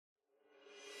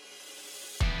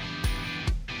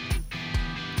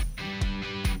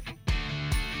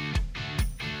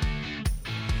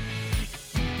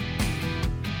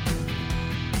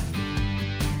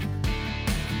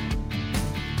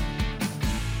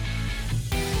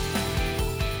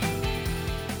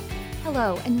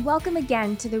Hello, and welcome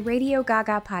again to the Radio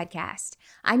Gaga podcast.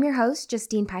 I'm your host,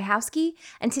 Justine Pyhowski,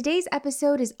 and today's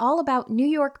episode is all about New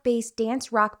York-based dance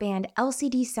rock band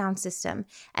LCD Soundsystem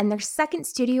and their second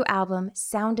studio album,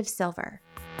 Sound of Silver.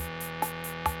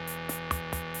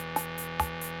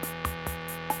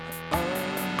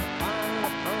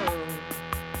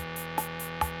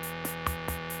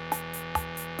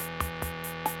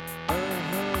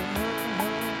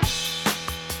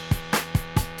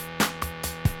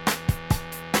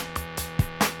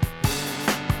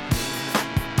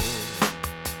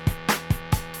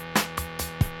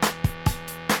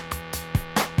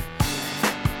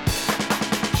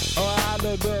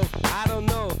 I don't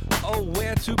know,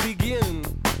 where to begin.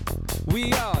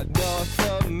 We are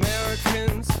North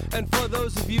Americans, and for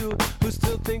those of you who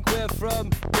still think we're from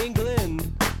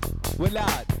England, we're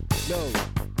not, no.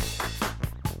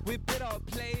 We've been on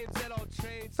planes and on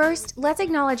trains. First, let's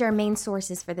acknowledge our main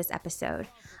sources for this episode.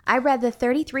 I read the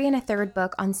 33 1/3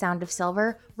 book on Sound of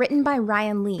Silver, written by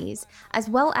Ryan Lees, as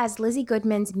well as Lizzie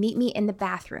Goodman's Meet Me in the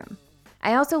Bathroom.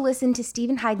 I also listened to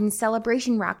Stephen Hyden's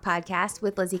Celebration Rock podcast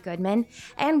with Lizzie Goodman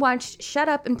and watched Shut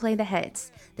Up and Play the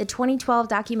Hits, the 2012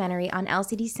 documentary on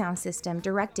LCD Soundsystem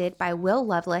directed by Will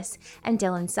Lovelace and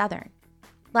Dylan Southern.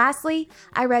 Lastly,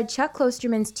 I read Chuck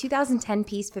Klosterman's 2010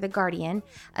 piece for The Guardian,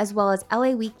 as well as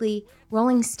LA Weekly,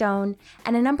 Rolling Stone,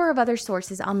 and a number of other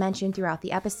sources I'll mention throughout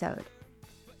the episode.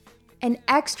 An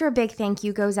extra big thank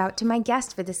you goes out to my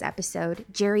guest for this episode,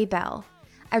 Jerry Bell.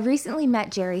 I recently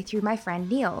met Jerry through my friend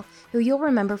Neil, who you'll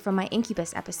remember from my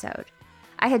Incubus episode.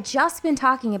 I had just been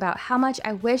talking about how much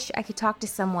I wish I could talk to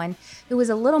someone who was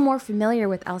a little more familiar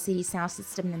with LCD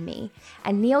Soundsystem than me,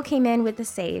 and Neil came in with the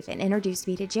save and introduced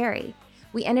me to Jerry.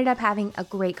 We ended up having a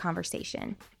great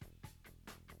conversation.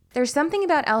 There's something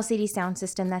about LCD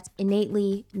Soundsystem that's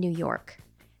innately New York.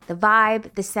 The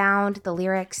vibe, the sound, the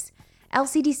lyrics.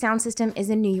 LCD Soundsystem is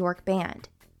a New York band.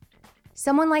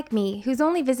 Someone like me, who's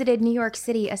only visited New York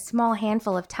City a small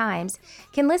handful of times,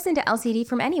 can listen to LCD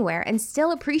from anywhere and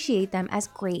still appreciate them as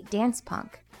great dance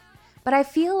punk. But I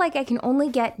feel like I can only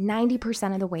get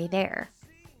 90% of the way there.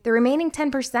 The remaining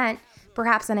 10%,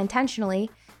 perhaps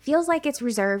unintentionally, feels like it's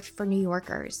reserved for New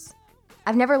Yorkers.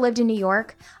 I've never lived in New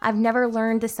York. I've never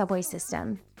learned the subway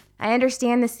system. I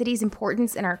understand the city's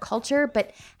importance in our culture,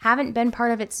 but haven't been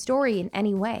part of its story in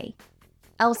any way.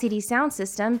 LCD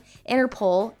Soundsystem,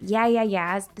 Interpol, Yeah Yeah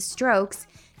Yeahs, The Strokes,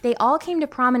 they all came to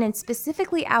prominence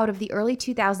specifically out of the early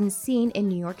 2000s scene in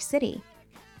New York City.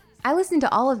 I listen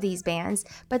to all of these bands,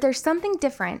 but there's something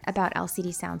different about LCD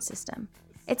Soundsystem.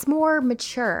 It's more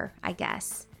mature, I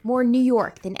guess, more New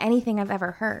York than anything I've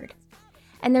ever heard.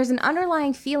 And there's an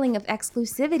underlying feeling of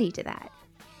exclusivity to that.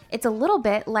 It's a little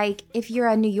bit like if you're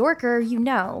a New Yorker, you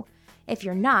know. If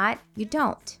you're not, you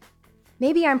don't.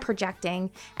 Maybe I'm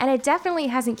projecting, and it definitely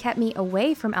hasn't kept me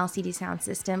away from LCD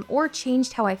Soundsystem or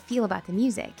changed how I feel about the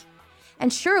music.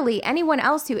 And surely anyone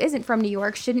else who isn't from New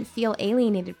York shouldn't feel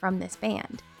alienated from this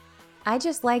band. I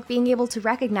just like being able to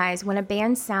recognize when a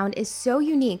band's sound is so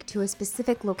unique to a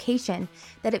specific location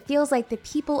that it feels like the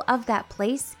people of that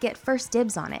place get first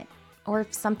dibs on it, or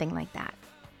something like that.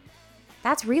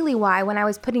 That's really why when I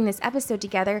was putting this episode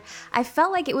together, I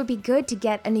felt like it would be good to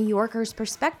get a New Yorker's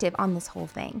perspective on this whole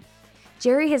thing.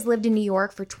 Jerry has lived in New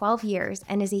York for 12 years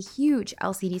and is a huge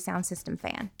LCD Soundsystem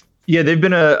fan. Yeah, they've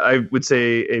been I would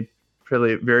say, a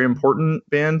probably very important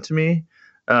band to me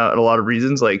at a lot of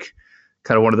reasons. Like,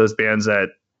 kind of one of those bands that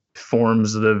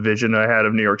forms the vision I had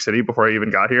of New York City before I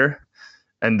even got here.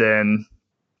 And then,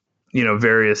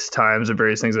 various times and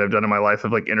various things that I've done in my life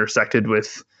have like intersected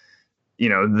with,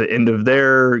 the end of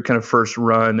their kind of first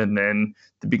run, and then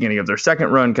the beginning of their second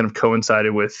run kind of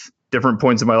coincided with different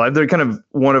points in my life. They're kind of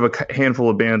one of a handful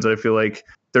of bands that I feel like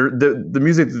the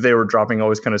music that they were dropping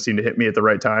always kind of seemed to hit me at the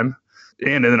right time.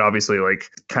 And then obviously like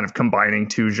kind of combining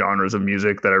two genres of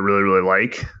music that I really, really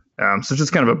like. So it's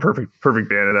just kind of a perfect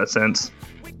band in that sense.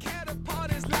 We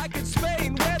parties like in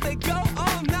Spain where they go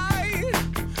all night.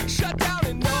 Shut down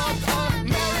in North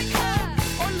America.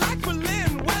 Or like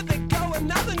Berlin where they go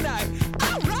another night.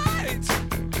 All right.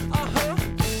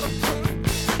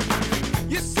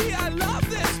 You see, I love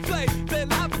this place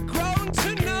that I've grown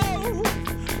to know.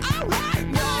 All right,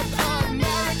 North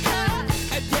America.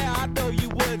 And yeah, I know you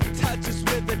wouldn't touch us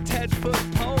with a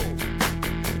 10-foot pole.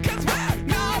 'Cause we're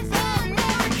North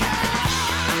Americans.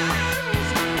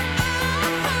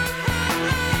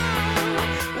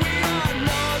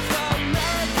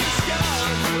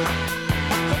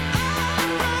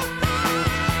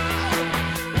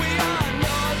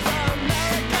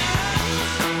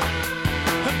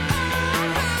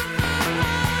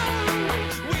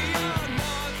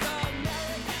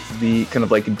 the kind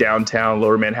of like downtown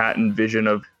Lower Manhattan vision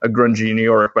of a grungy New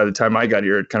York. By the time I got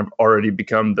here, it kind of already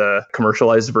become the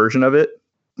commercialized version of it.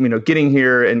 You know, getting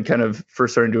here and kind of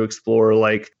first starting to explore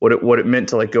like what it meant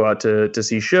to like go out to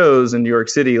see shows in New York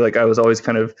City. Like I was always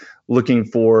kind of looking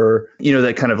for, you know,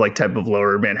 that kind of like type of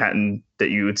Lower Manhattan that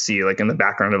you would see like in the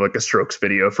background of like a Strokes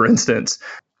video, for instance.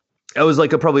 I was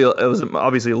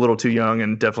obviously a little too young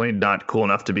and definitely not cool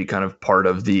enough to be kind of part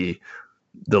of the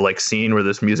like scene where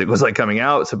this music was like coming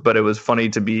out. So, but it was funny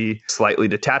to be slightly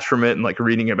detached from it and like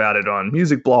reading about it on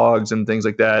music blogs and things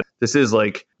like that. This is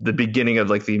like the beginning of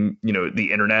like the, you know,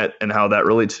 the internet and how that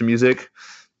relates to music,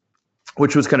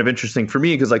 which was kind of interesting for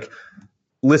me because like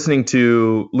listening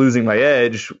to Losing My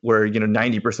Edge, where, you know,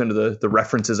 90% of the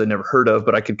references I never heard of,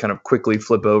 but I could kind of quickly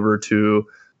flip over to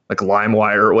like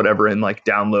LimeWire or whatever and like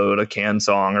download a Can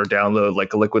song or download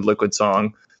like a Liquid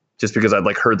song just because I'd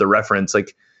like heard the reference.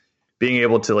 Like being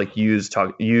able to like use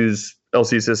LCD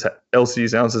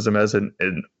Soundsystem as an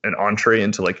entree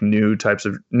into like new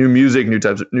music,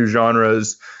 new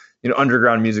genres, you know,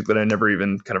 underground music that I never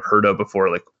even kind of heard of before.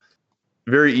 Like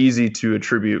very easy to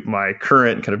attribute my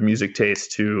current kind of music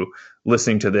taste to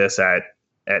listening to this at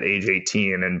age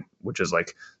 18, and which is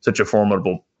like such a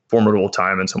formidable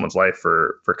time in someone's life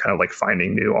for kind of like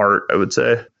finding new art, I would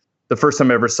say. The first time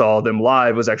I ever saw them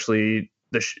live was actually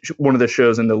one of the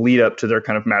shows in the lead up to their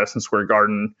kind of Madison Square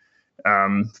Garden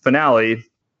finale.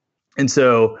 And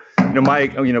so, you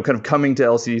know, kind of coming to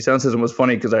LCD Soundsystem was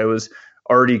funny because I was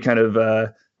already kind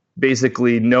of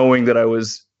basically knowing that I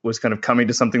was kind of coming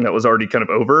to something that was already kind of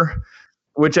over,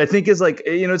 which I think is like,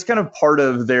 you know, it's kind of part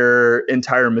of their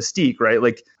entire mystique, right?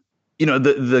 Like, you know,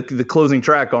 the closing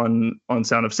track on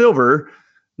Sound of Silver,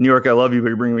 New York, I Love You, But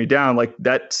You're Bringing Me Down, like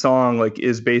that song like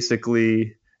is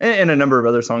basically, and a number of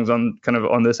other songs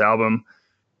on this album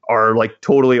are like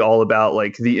totally all about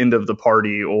like the end of the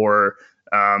party, or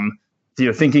you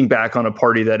know, thinking back on a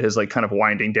party that is like kind of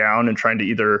winding down and trying to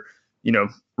either, you know,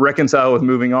 reconcile with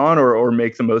moving on or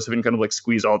make the most of it and kind of like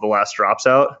squeeze all the last drops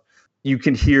out. You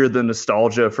can hear the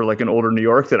nostalgia for like an older New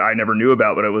York that I never knew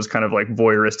about, but it was kind of like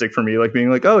voyeuristic for me, like being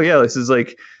like, oh yeah, this is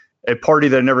like a party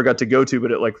that I never got to go to,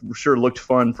 but it like sure looked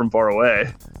fun from far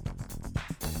away.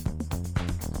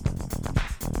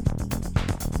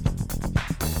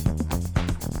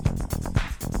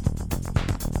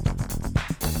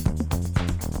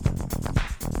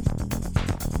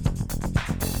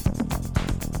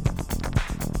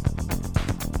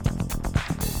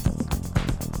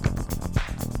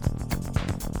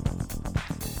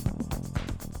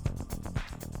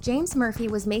 James Murphy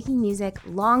was making music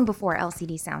long before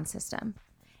LCD Soundsystem.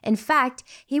 In fact,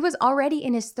 he was already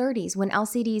in his 30s when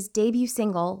LCD's debut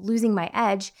single, Losing My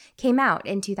Edge, came out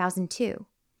in 2002.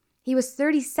 He was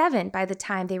 37 by the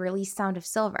time they released Sound of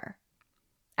Silver.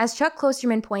 As Chuck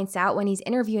Klosterman points out when he's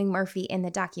interviewing Murphy in the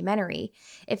documentary,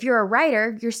 if you're a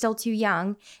writer, you're still too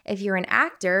young. If you're an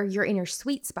actor, you're in your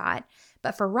sweet spot.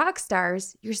 But for rock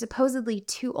stars, you're supposedly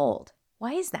too old.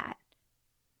 Why is that?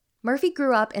 Murphy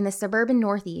grew up in the suburban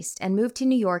Northeast and moved to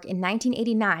New York in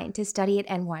 1989 to study at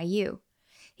NYU.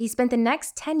 He spent the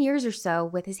next 10 years or so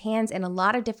with his hands in a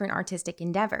lot of different artistic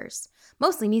endeavors,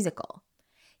 mostly musical.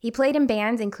 He played in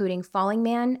bands including Falling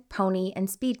Man, Pony, and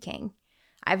Speed King.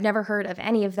 I've never heard of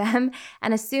any of them,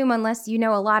 and assume unless you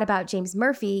know a lot about James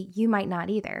Murphy, you might not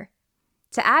either.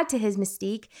 To add to his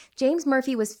mystique, James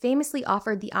Murphy was famously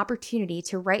offered the opportunity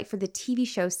to write for the TV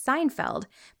show Seinfeld,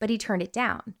 but he turned it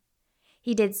down.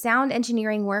 He did sound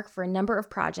engineering work for a number of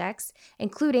projects,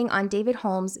 including on David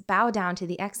Holmes' Bow Down to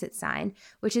the Exit Sign,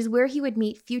 which is where he would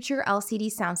meet future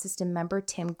LCD Soundsystem member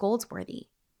Tim Goldsworthy.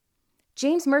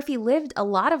 James Murphy lived a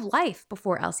lot of life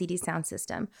before LCD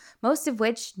Soundsystem, most of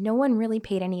which no one really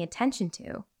paid any attention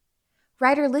to.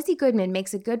 Writer Lizzie Goodman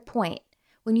makes a good point.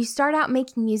 When you start out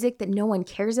making music that no one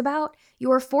cares about,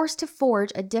 you are forced to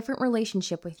forge a different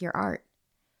relationship with your art.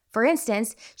 For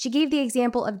instance, she gave the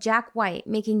example of Jack White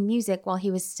making music while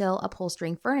he was still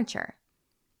upholstering furniture.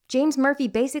 James Murphy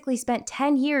basically spent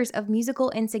 10 years of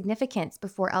musical insignificance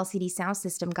before LCD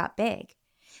Soundsystem got big.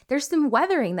 There's some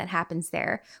weathering that happens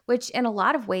there, which in a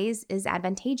lot of ways is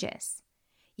advantageous.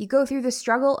 You go through the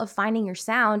struggle of finding your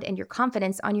sound and your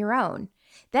confidence on your own.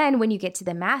 Then when you get to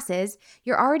the masses,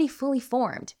 you're already fully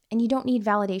formed, and you don't need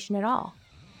validation at all.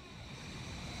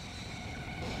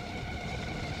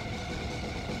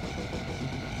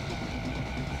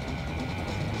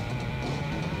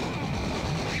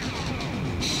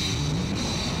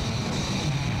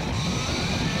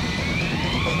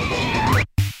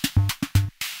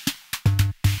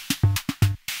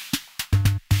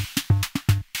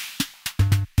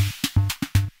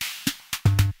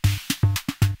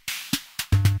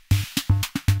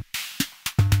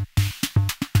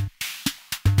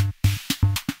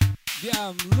 Yeah,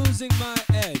 I'm losing my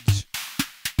edge.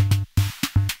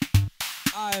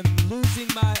 I'm losing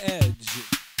my edge.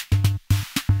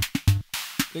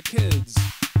 The kids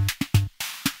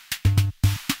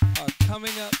are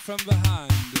coming up from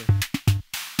behind.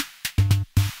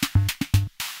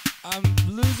 I'm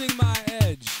losing my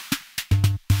edge.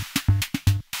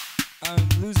 I'm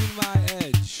losing my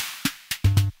edge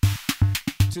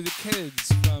to the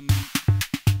kids from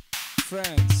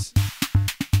France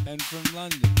and from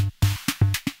London.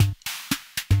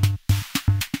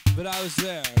 But I was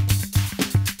there.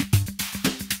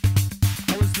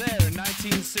 I was there in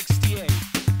 1968.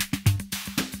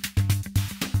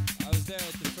 I was there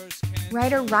at the first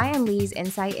Writer Ryan Lee's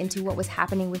insight into what was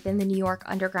happening within the New York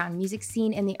underground music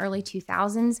scene in the early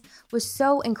 2000s was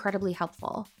so incredibly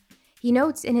helpful. He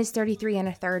notes in his 33 and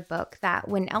a third book that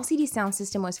when LCD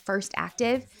Soundsystem was first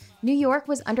active, New York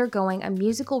was undergoing a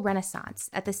musical renaissance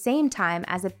at the same time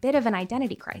as a bit of an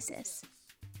identity crisis.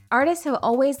 Artists have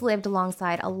always lived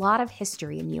alongside a lot of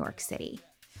history in New York City.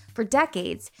 For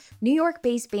decades, New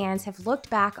York-based bands have looked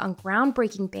back on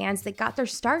groundbreaking bands that got their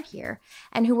start here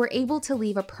and who were able to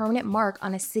leave a permanent mark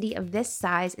on a city of this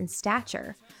size and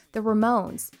stature. The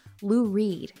Ramones, Lou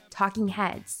Reed, Talking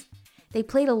Heads. They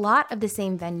played a lot of the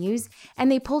same venues,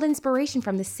 and they pulled inspiration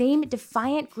from the same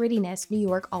defiant grittiness New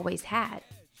York always had.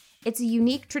 It's a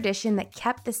unique tradition that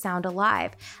kept the sound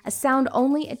alive, a sound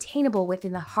only attainable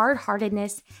within the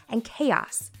hard-heartedness and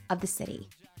chaos of the city.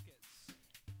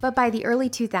 But by the early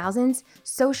 2000s,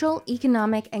 social,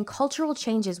 economic, and cultural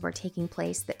changes were taking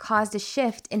place that caused a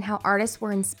shift in how artists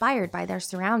were inspired by their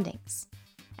surroundings.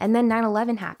 And then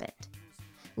 9/11 happened.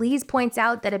 Lees points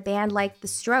out that a band like The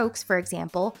Strokes, for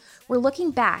example, were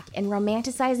looking back and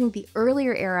romanticizing the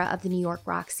earlier era of the New York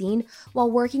rock scene while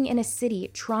working in a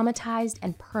city traumatized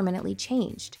and permanently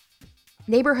changed.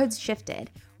 Neighborhoods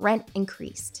shifted, rent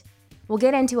increased. We'll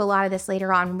get into a lot of this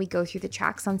later on when we go through the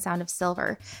tracks on Sound of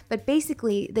Silver, but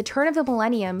basically, the turn of the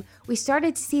millennium, we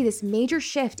started to see this major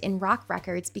shift in rock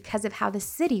records because of how the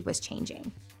city was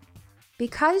changing.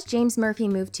 Because James Murphy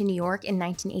moved to New York in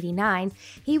 1989,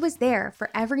 he was there for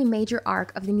every major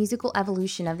arc of the musical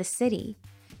evolution of the city.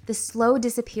 The slow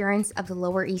disappearance of the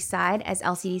Lower East Side as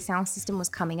LCD Soundsystem was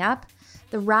coming up,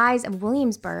 the rise of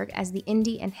Williamsburg as the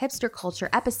indie and hipster culture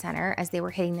epicenter as they were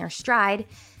hitting their stride,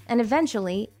 and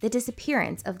eventually, the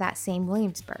disappearance of that same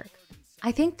Williamsburg.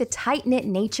 I think the tight-knit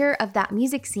nature of that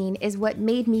music scene is what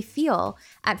made me feel,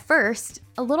 at first,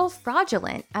 a little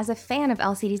fraudulent as a fan of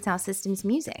LCD Soundsystem's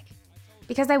music,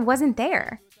 because I wasn't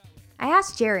there. I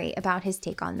asked Jerry about his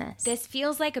take on this. This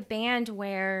feels like a band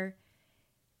where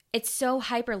it's so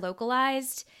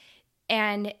hyper-localized,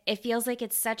 and it feels like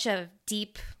it's such a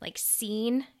deep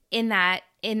scene in that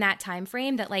time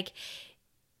frame that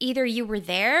either you were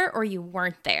there or you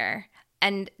weren't there.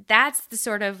 And that's the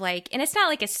sort of and it's not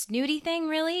like a snooty thing,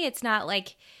 really. It's not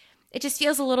it just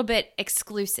feels a little bit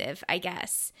exclusive, I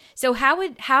guess. So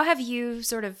how have you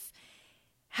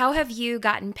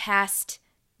gotten past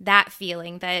that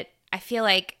feeling that I feel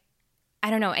like, I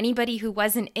don't know, anybody who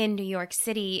wasn't in New York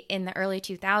City in the early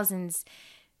 2000s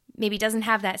maybe doesn't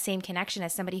have that same connection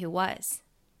as somebody who was?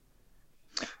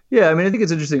 Yeah, I mean, I think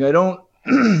it's interesting. I don't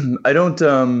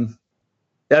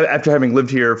after having lived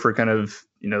here for kind of,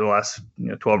 the last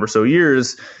 12 or so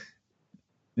years,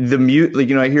 the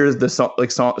I hear the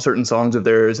certain songs of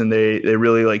theirs, and they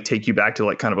really take you back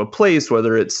to kind of a place,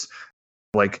 whether it's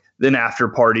an after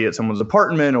party at someone's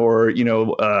apartment or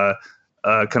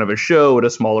kind of a show at a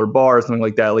smaller bar or something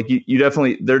like that.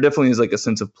 There definitely is a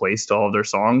sense of place to all of their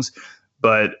songs,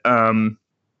 but I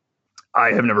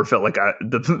have never felt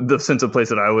the sense of place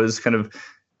that I was kind of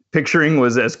picturing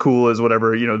was as cool as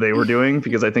whatever they were doing,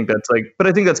 because I think that's but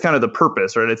I think that's kind of the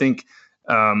purpose, right? I think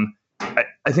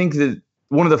I think that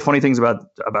one of the funny things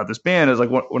about this band is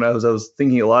when I was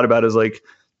thinking a lot about it, is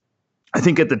I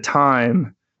think at the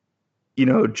time,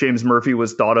 James Murphy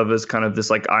was thought of as kind of this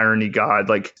irony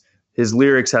god. His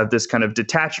lyrics have this kind of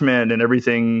detachment, and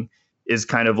everything is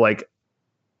kind of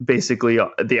basically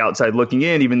the outside looking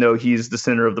in, even though he's the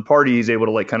center of the party. He's able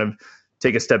to kind of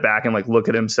take a step back and look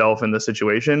at himself in the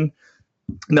situation.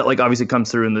 And that obviously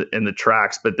comes through in the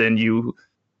tracks, but then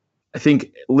I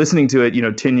think listening to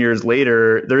it, 10 years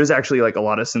later, there is actually a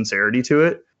lot of sincerity to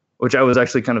it, which I was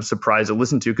actually kind of surprised to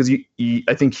listen to, because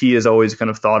I think he is always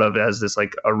kind of thought of as this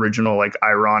original,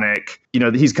 ironic,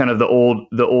 he's kind of the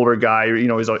older guy,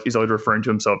 he's always referring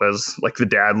to himself as the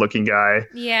dad looking guy.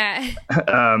 Yeah.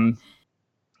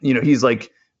 He's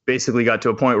basically got to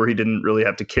a point where he didn't really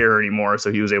have to care anymore.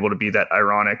 So he was able to be that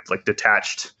ironic,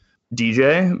 detached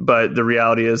DJ, but the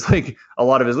reality is like a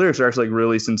lot of his lyrics are actually like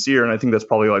really sincere. And I think that's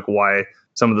probably like why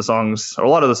some of the songs, or a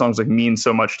lot of the songs, like mean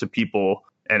so much to people,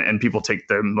 and people take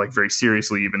them like very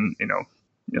seriously, even,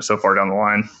 so far down the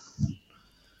line.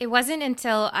 It wasn't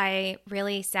until I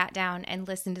really sat down and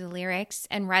listened to the lyrics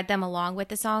and read them along with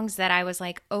the songs that I was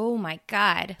like, oh my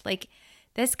God, like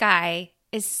this guy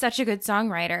is such a good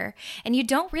songwriter. And you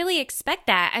don't really expect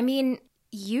that. I mean,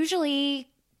 usually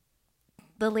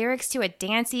the lyrics to a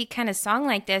dancey kind of song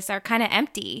like this are kind of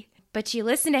empty, but you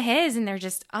listen to his and they're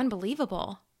just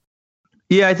unbelievable.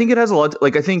 Yeah, I think it has a lot.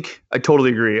 I totally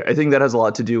agree. I think that has a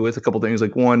lot to do with a couple things.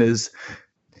 Like, one is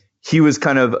he was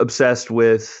kind of obsessed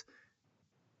with,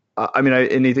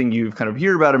 anything you've kind of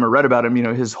hear about him or read about him,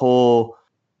 his whole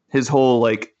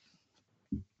like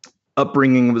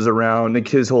upbringing was around, like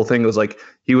his whole thing was like,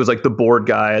 he was like the bored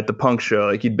guy at the punk show.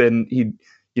 Like he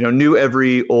knew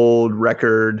every old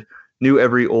record, knew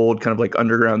every old kind of like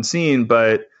underground scene,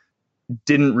 but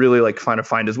didn't really like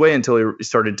find his way until he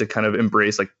started to kind of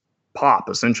embrace like pop,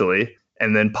 essentially.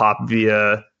 And then pop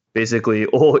via basically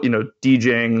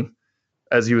DJing,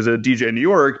 as he was a DJ in New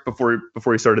York before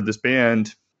he started this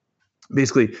band,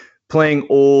 basically playing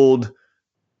old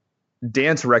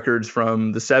dance records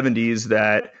from the 70s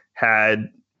that had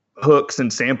hooks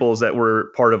and samples that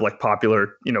were part of like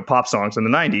popular, pop songs in the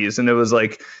 90s. And it was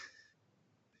like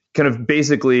kind of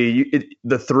basically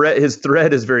his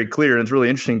thread is very clear. And it's really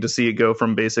interesting to see it go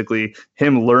from basically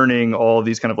him learning all of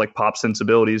these kind of like pop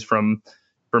sensibilities from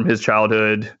his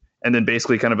childhood. And then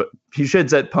basically kind of he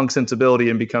sheds that punk sensibility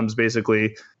and becomes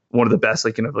basically one of the best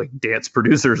like dance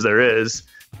producers there is.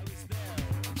 I was there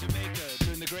in Jamaica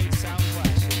during the great sound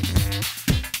clashes.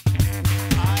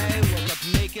 I woke up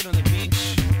naked on the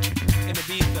beach in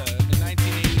Ibiza in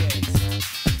 1988.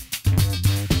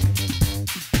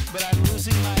 But I'm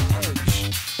losing my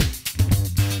edge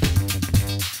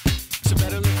to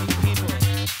better looking people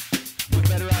with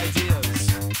better ideas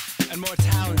and more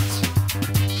talent.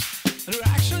 And who are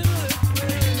actually really,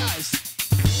 really nice.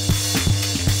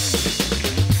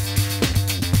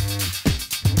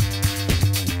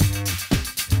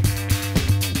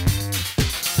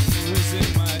 Losing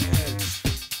my edge.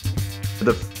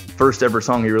 The first ever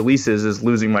song he releases is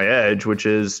Losing My Edge, which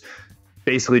is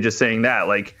basically just saying that,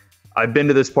 like, I've been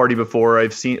to this party before.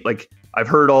 I've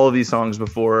heard all of these songs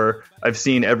before. I've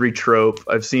seen every trope.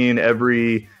 I've seen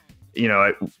every,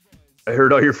 I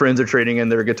heard all your friends are trading in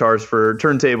their guitars for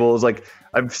turntables. Like,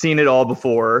 I've seen it all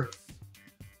before.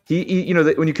 He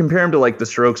when you compare him to like the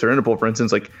Strokes or Interpol, for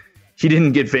instance, like he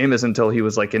didn't get famous until he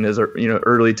was like in his,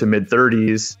 early to mid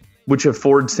 30s, which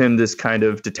affords him this kind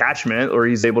of detachment, or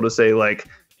he's able to say like,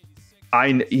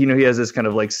 he has this kind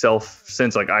of like self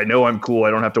sense, like, I know I'm cool.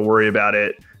 I don't have to worry about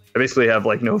it. I basically have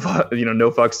like no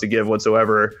fucks to give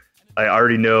whatsoever. I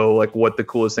already know like what the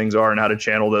coolest things are and how to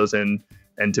channel those in,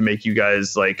 and to make you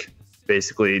guys like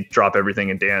basically drop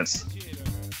everything and dance.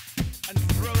 And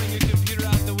throwing your computer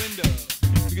out the window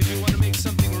because you want to make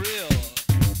something real.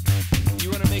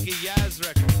 You want to make a Yaz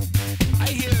record. I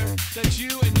hear that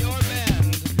you and your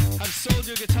band have sold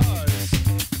your guitars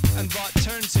and bought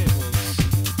turntables.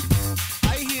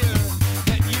 I hear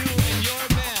that you and your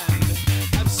band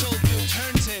have sold your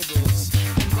turntables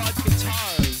and bought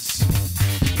guitars.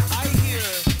 I hear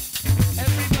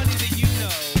everybody that you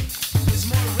know is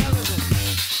more relevant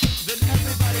than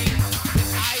everybody that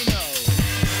I know.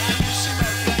 I'm your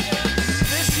shipper players.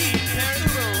 This heat, they're in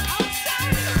the room.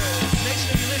 Outsiders.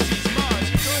 Nation of Ulysses, Mars,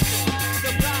 Dorothy,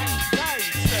 the Black Dice,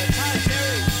 the Todd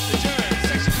Terry, the Turn,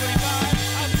 Section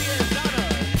 25, of the Arizona,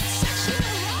 Section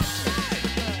of Rockland.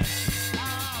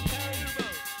 Perry the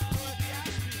Boat, or the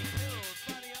Ashby Hills,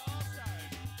 Funny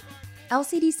All-Stars.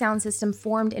 LCD Soundsystem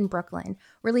formed in Brooklyn,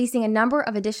 releasing a number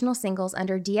of additional singles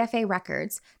under DFA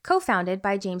Records, co-founded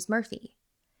by James Murphy.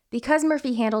 Because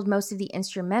Murphy handled most of the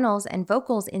instrumentals and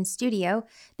vocals in studio,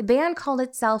 the band called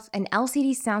itself an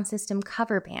LCD Soundsystem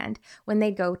cover band when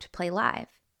they'd go to play live.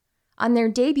 On their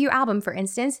debut album, for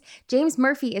instance, James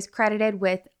Murphy is credited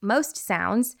with most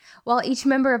sounds, while each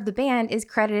member of the band is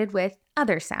credited with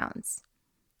other sounds.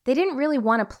 They didn't really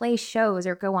want to play shows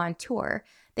or go on tour.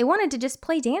 They wanted to just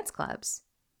play dance clubs.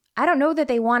 I don't know that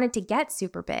they wanted to get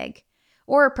super big,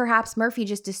 or perhaps Murphy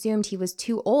just assumed he was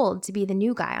too old to be the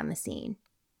new guy on the scene.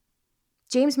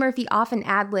 James Murphy often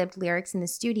ad-libbed lyrics in the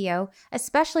studio,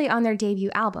 especially on their debut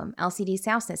album, LCD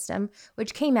Soundsystem,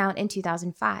 which came out in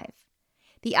 2005.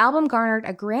 The album garnered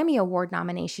a Grammy Award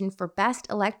nomination for Best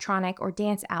Electronic or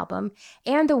Dance Album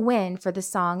and the win for the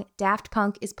song Daft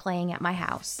Punk is Playing at My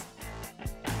House.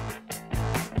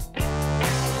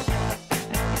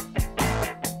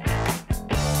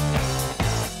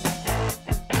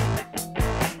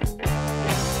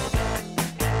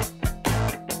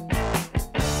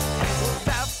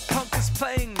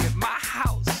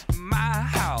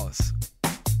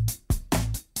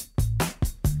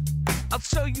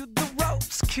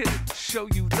 show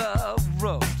you the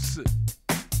ropes.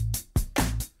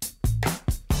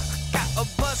 Got a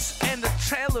bus and a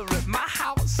trailer at my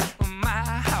house,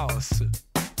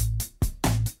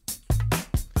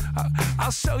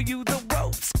 I'll show you the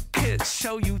ropes, kid,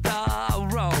 show you the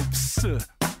ropes.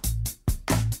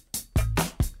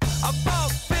 I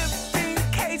bought 15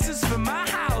 cases for my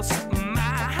house.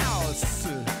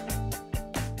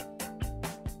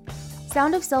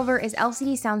 Sound of Silver is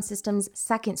LCD Soundsystem's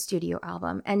second studio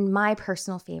album and my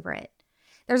personal favorite.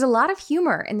 There's a lot of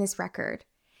humor in this record.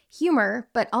 Humor,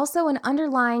 but also an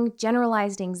underlying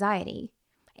generalized anxiety.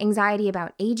 Anxiety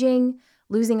about aging,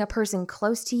 losing a person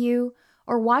close to you,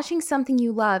 or watching something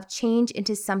you love change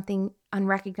into something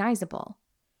unrecognizable.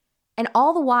 And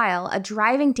all the while, a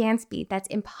driving dance beat that's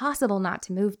impossible not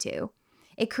to move to.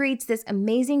 It creates this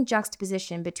amazing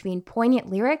juxtaposition between poignant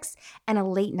lyrics and a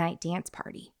late-night dance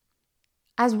party.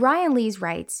 As Ryan Lees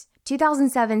writes,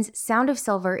 2007's Sound of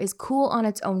Silver is cool on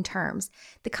its own terms,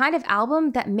 the kind of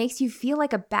album that makes you feel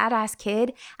like a badass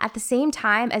kid at the same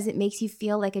time as it makes you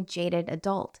feel like a jaded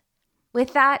adult.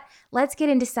 With that, let's get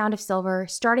into Sound of Silver,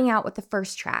 starting out with the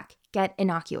first track, Get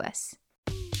Innocuous.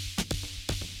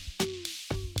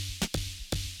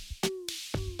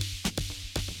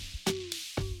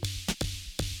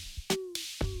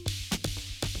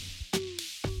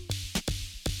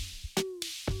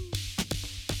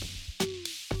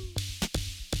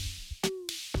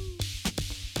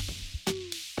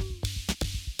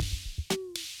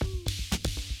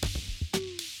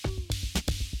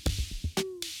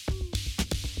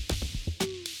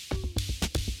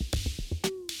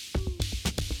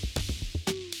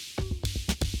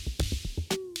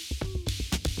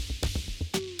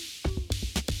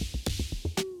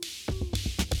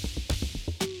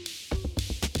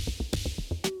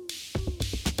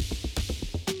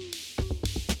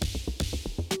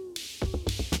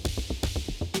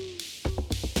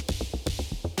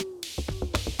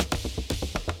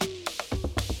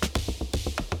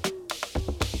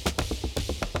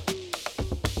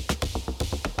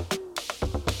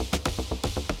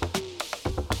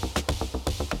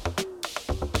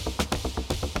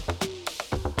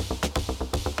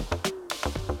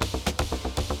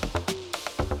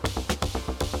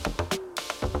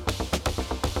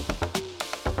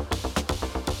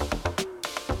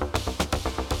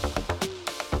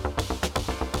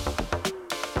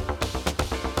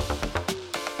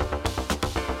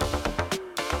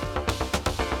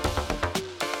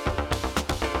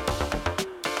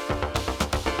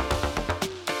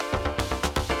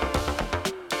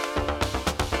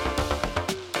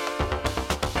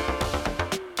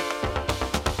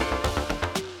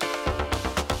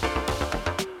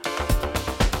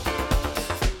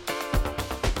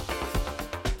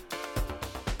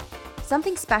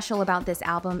 Something special about this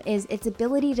album is its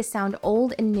ability to sound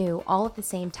old and new all at the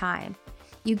same time.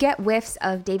 You get whiffs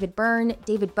of David Byrne,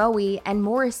 David Bowie, and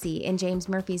Morrissey in James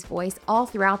Murphy's voice all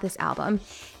throughout this album,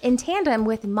 in tandem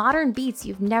with modern beats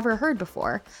you've never heard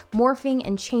before, morphing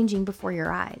and changing before your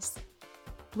eyes.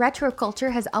 Retro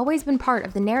culture has always been part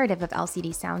of the narrative of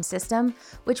LCD Soundsystem,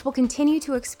 which we'll continue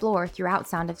to explore throughout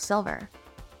Sound of Silver.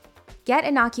 Get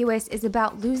Innocuous is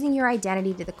about losing your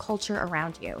identity to the culture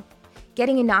around you.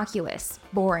 Getting innocuous,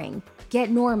 boring, get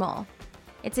normal.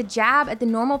 It's a jab at the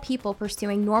normal people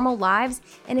pursuing normal lives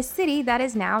in a city that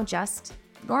is now just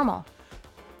normal.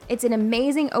 It's an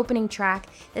amazing opening track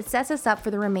that sets us up for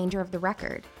the remainder of the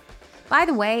record. By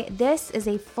the way, this is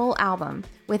a full album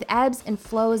with ebbs and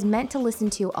flows meant to listen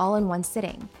to all in one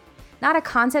sitting. Not a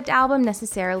concept album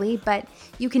necessarily, but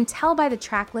you can tell by the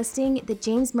track listing that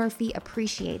James Murphy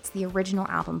appreciates the original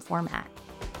album format.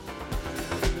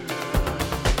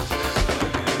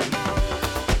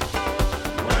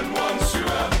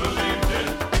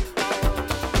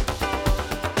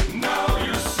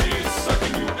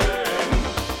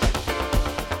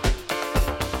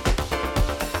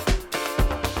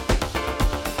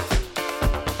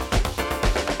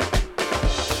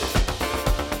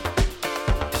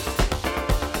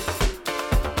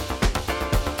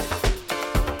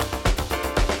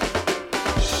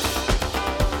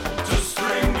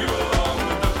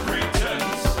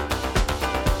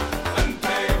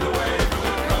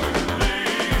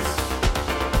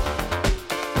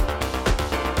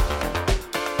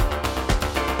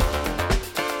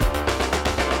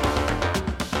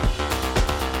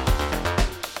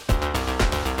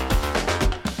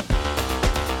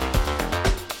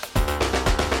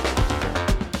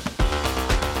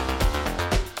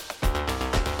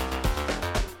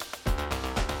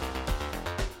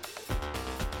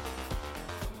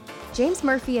 James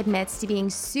Murphy admits to being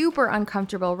super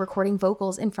uncomfortable recording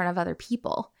vocals in front of other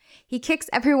people. He kicks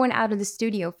everyone out of the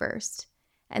studio first.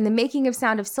 and the making of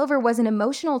Sound of Silver was an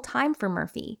emotional time for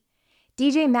Murphy.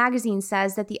 DJ Magazine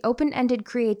says that the open-ended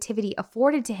creativity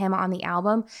afforded to him on the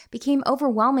album became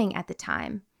overwhelming at the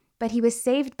time, but he was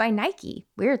saved by Nike,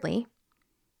 weirdly.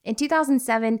 In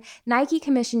 2007, Nike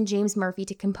commissioned James Murphy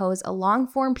to compose a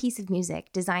long-form piece of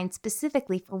music designed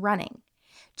specifically for running.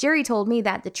 Jerry told me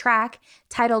that the track,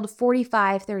 titled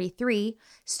 4533,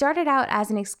 started out as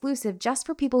an exclusive just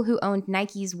for people who owned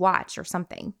Nike's watch or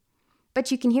something.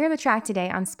 But you can hear the track today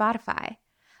on Spotify.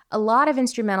 A lot of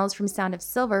instrumentals from Sound of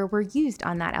Silver were used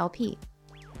on that LP.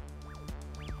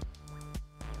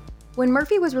 When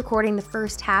Murphy was recording the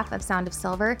first half of Sound of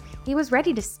Silver, he was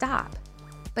ready to stop.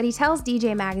 But he tells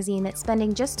DJ Magazine that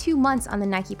spending just 2 months on the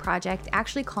Nike project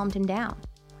actually calmed him down.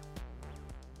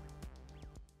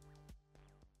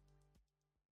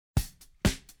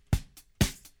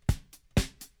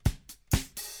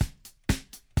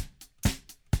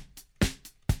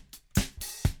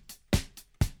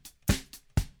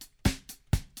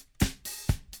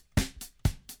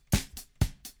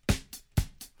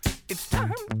 It's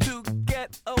time to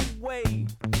get away.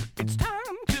 It's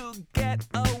time to get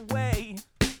away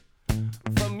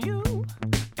from you.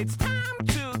 It's time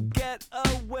to get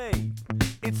away.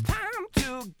 It's time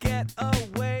to get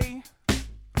away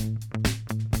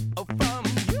from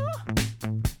you.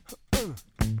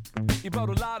 You brought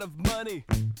a lot of money,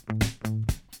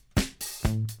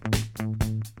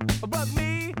 but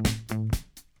me,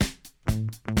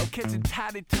 I'm catching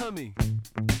tidy tummy.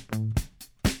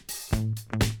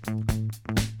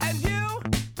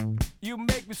 You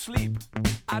make me sleep.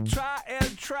 I try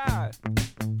and try,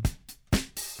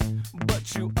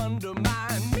 but you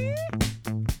undermine me.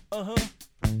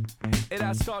 And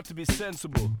I start to be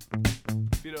sensible.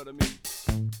 You know what I mean?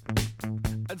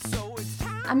 And so it's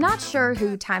time. I'm not sure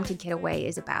who Time to Get Away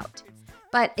is about,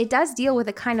 but it does deal with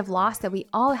a kind of loss that we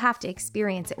all have to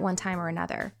experience at one time or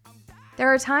another.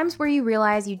 There are times where you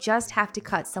realize you just have to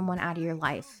cut someone out of your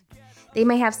life. They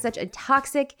may have such a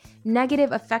toxic,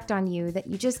 negative effect on you that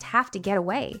you just have to get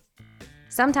away.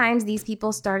 Sometimes these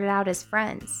people started out as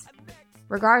friends.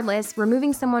 Regardless,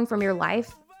 removing someone from your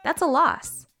life, that's a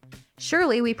loss.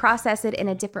 Surely we process it in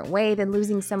a different way than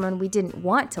losing someone we didn't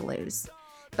want to lose.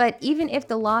 But even if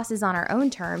the loss is on our own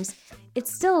terms,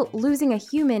 it's still losing a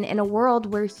human in a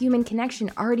world where human connection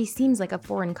already seems like a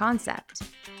foreign concept.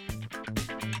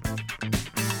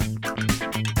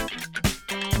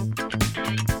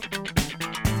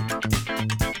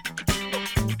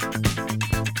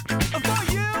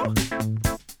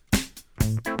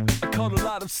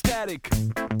 Of static,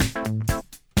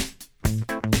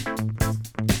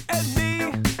 and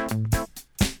me,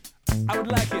 I would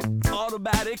like it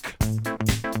automatic.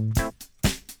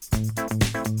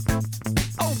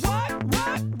 Oh,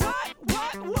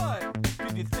 what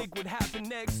did you think would happen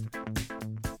next?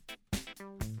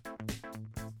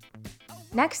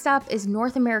 Next up is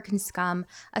North American Scum,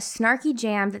 a snarky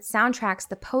jam that soundtracks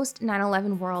the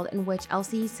post-9/11 world in which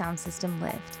LCD Soundsystem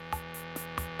lived.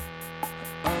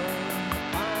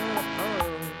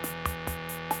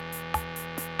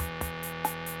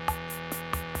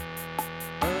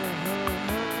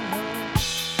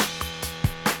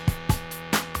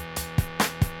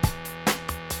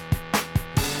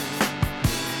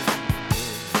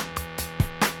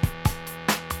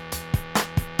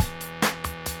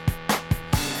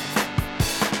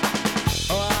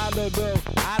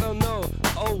 I don't know,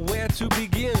 where to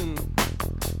begin.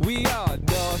 We are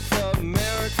North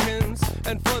Americans,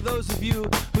 and for those of you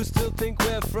who still think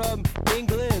we're from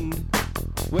England,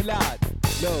 we're not,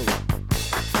 no.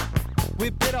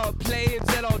 We bid on planes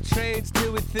and on trains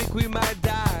till we think we might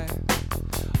die.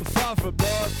 Far from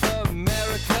North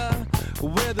America,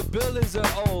 where the buildings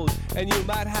are old, and you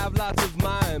might have lots of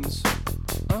mimes.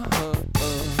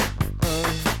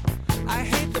 I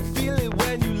hate the feeling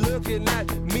when you're looking at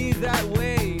me that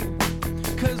way,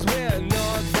 'cause we're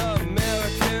North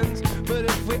Americans, but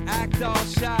if we act all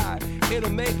shy,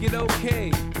 it'll make it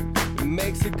okay, it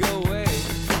makes it go away.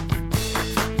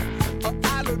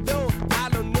 I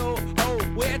don't know,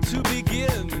 where to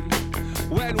begin,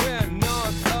 when we're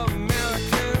North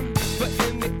American, but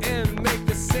in the end, make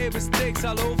the same mistakes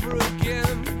all over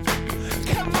again.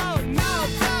 Come on,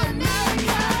 North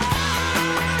America!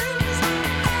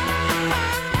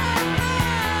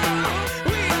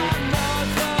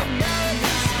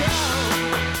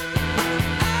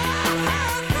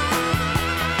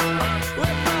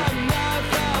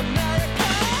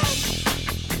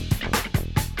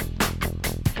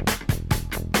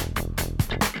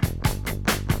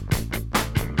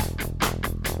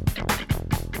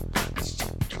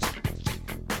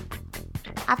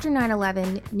 After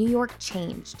 9/11, New York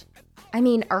changed. I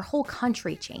mean, our whole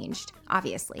country changed,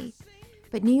 obviously.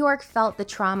 But New York felt the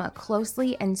trauma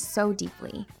closely and so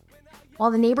deeply.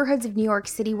 While the neighborhoods of New York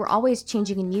City were always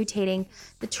changing and mutating,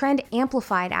 the trend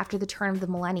amplified after the turn of the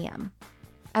millennium.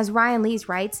 As Ryan Lees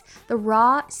writes, the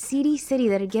raw, seedy city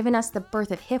that had given us the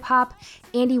birth of hip-hop,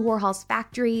 Andy Warhol's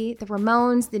Factory, the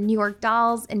Ramones, the New York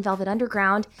Dolls, and Velvet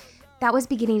Underground, that was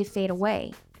beginning to fade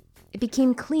away. It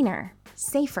became cleaner,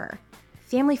 safer,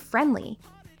 family-friendly.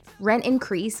 Rent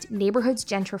increased, neighborhoods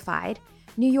gentrified.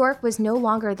 New York was no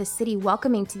longer the city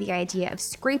welcoming to the idea of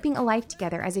scraping a life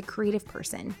together as a creative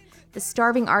person, the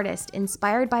starving artist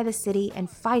inspired by the city and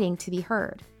fighting to be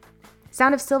heard.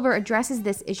 Sound of Silver addresses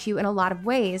this issue in a lot of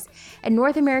ways, and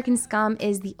North American Scum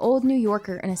is the old New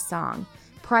Yorker in a song,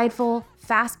 prideful,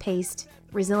 fast-paced,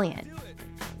 resilient.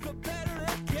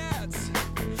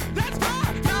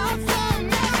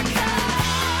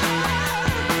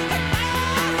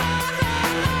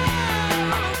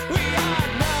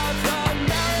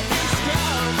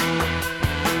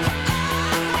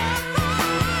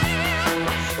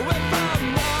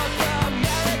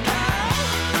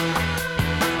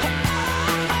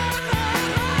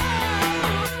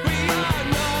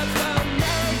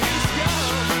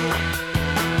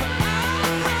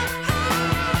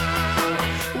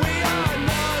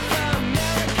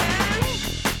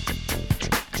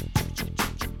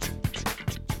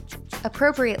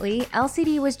 Appropriately,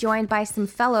 LCD was joined by some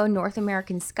fellow North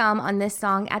American scum on this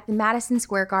song at the Madison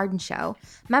Square Garden show,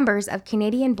 members of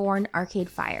Canadian-born Arcade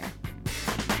Fire.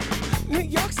 New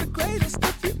York's the greatest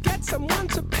if you get someone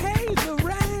to pay the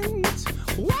rent.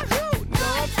 Wahoo!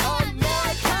 North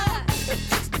America!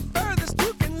 It's the furthest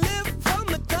you can live from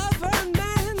the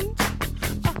government.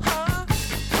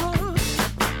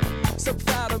 Some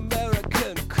proud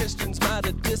American Christians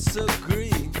might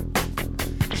disagree.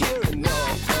 Here in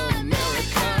North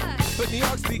America, but New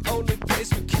York's the only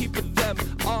place we're keeping them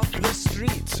off the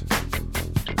street.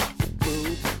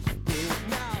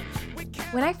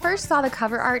 When I first saw the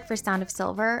cover art for Sound of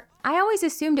Silver, I always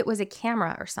assumed it was a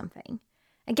camera or something.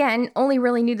 Again, only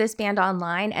really knew this band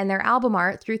online and their album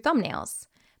art through thumbnails.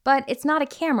 But it's not a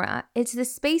camera, it's the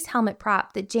space helmet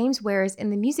prop that James wears in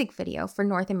the music video for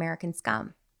North American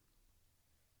Scum.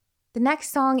 The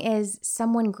next song is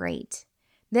Someone Great.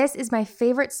 This is my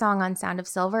favorite song on Sound of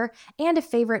Silver and a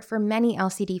favorite for many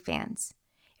LCD fans.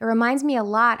 It reminds me a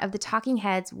lot of the Talking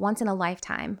Heads' Once in a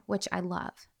Lifetime, which I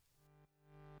love.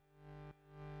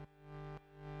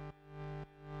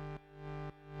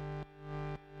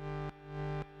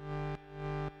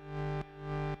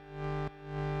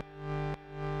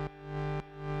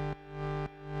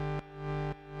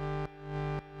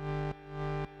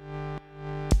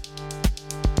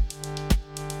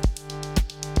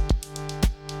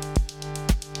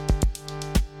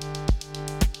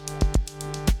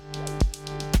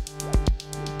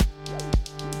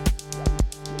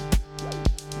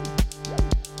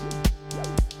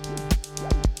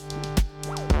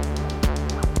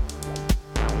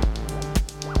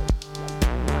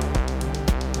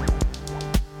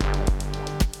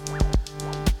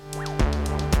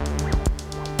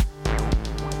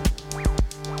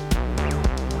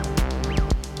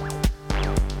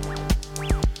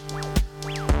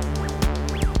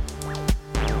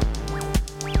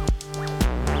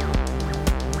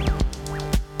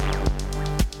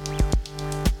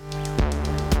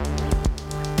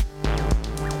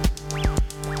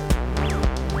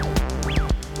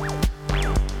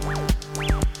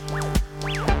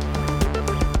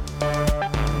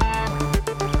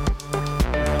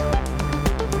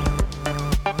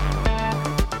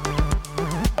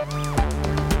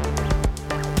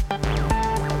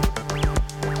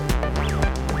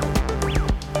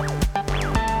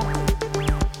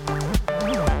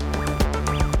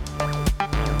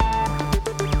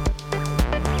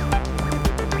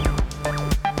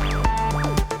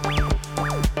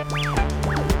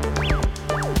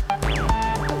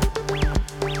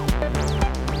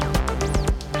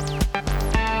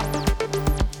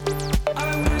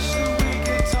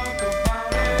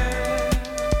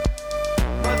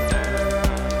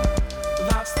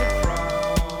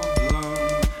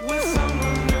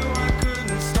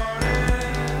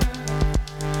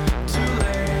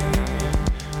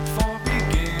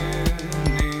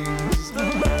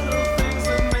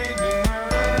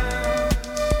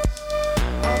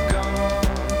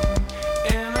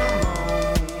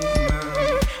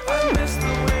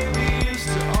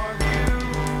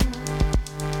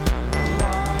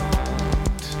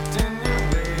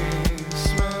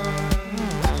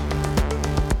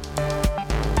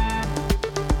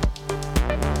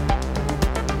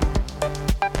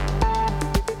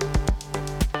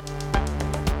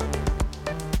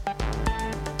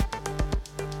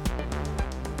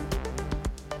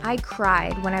 I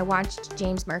cried when I watched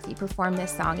James Murphy perform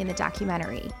this song in the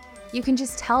documentary. You can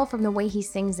just tell from the way he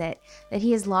sings it that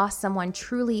he has lost someone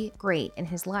truly great in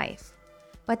his life.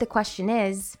 But the question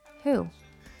is, who?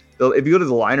 If you go to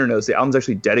the liner notes, the album's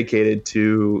actually dedicated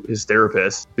to his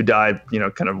therapist who died,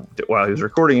 kind of while he was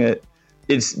recording it.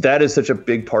 That is such a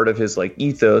big part of his like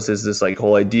ethos, is this like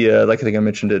whole idea. Like I think I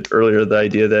mentioned it earlier, the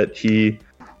idea that he'd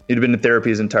been in therapy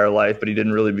his entire life, but he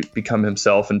didn't really become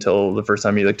himself until the first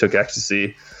time he like took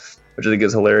ecstasy, which I think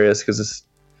is hilarious because it's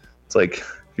like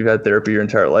if you've had therapy your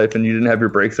entire life and you didn't have your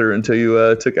breakthrough until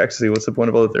you took ecstasy, what's the point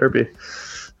of all the therapy?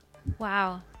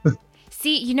 Wow.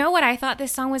 See, you know what I thought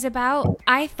this song was about?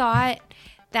 I thought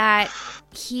that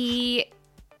he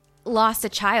lost a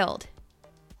child.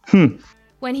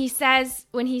 When he says,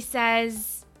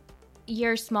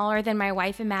 you're smaller than my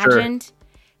wife imagined, sure.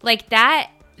 Like that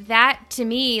to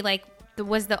me, like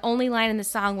was the only line in the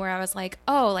song where I was like,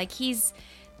 oh, like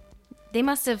they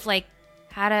must have like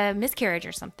had a miscarriage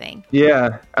or something.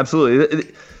 Yeah,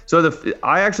 absolutely. So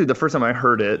the first time I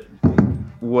heard it,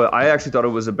 I actually thought it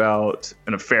was about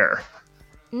an affair.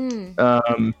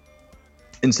 And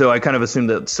so I kind of assumed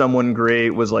that Someone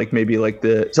Great was like maybe like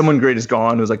Someone Great Is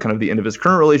Gone was like kind of the end of his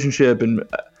current relationship, and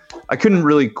I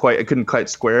couldn't quite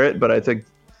square it. But I think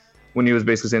when he was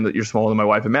basically saying that you're smaller than my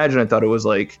wife imagined, I thought it was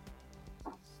like,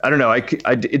 I don't know.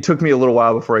 It took me a little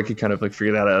while before I could kind of like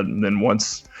figure that out. And then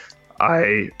once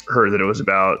I heard that it was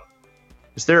about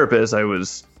his therapist,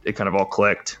 it kind of all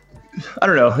clicked. I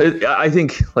don't know. I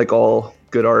think like all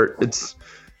good art,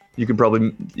 you can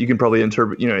probably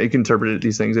interpret, you can interpret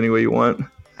these things any way you want.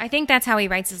 I think that's how he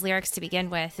writes his lyrics to begin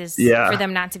with, is for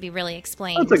them not to be really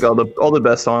explained. It's like all the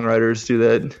best songwriters do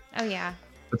that. Oh yeah.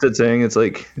 What's that saying? It's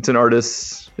like, it's an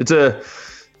artist's, it's a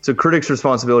critic's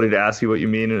responsibility to ask you what you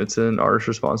mean, and it's an artist's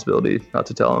responsibility not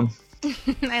to tell him.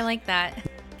 I like that.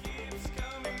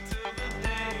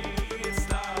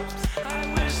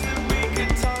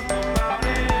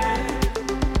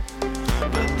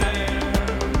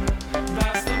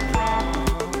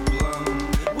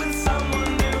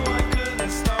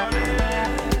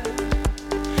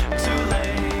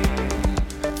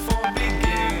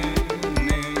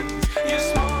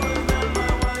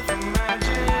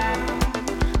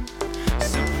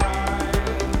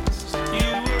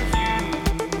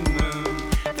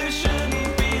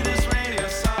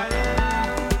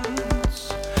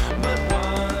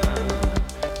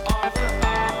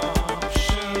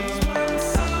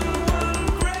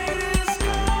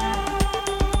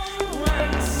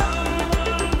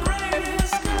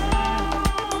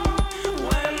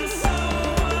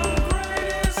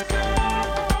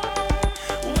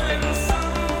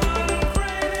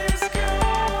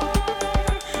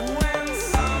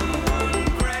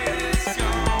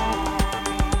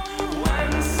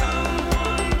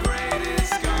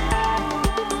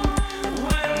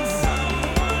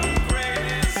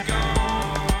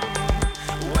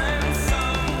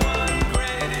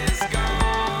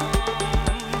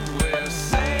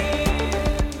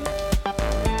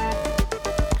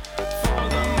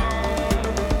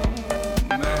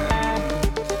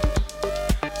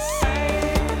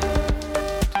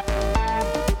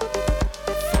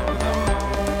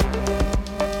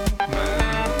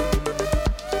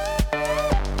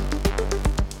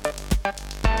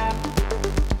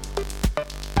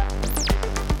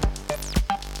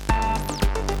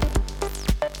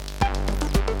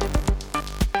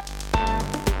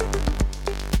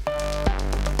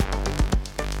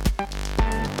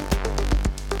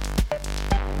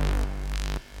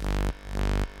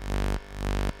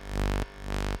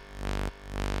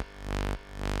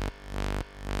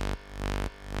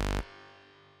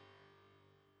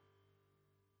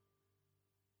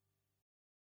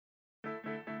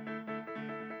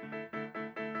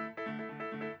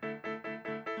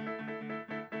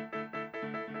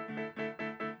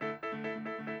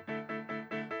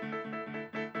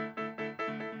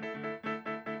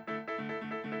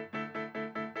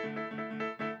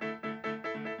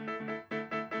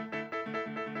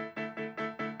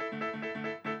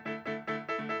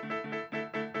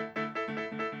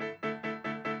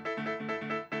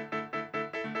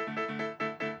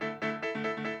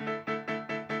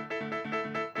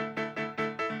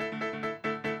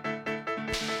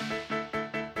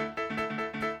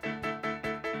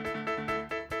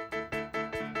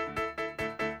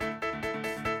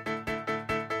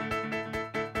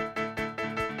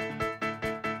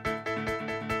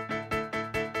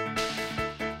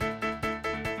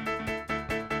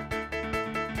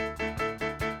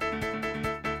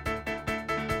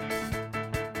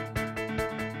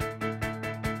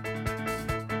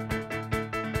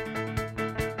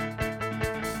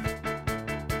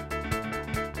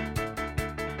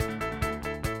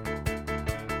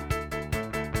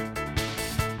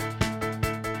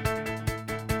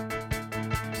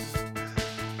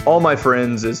 All My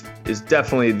Friends is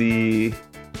definitely the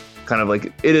kind of like,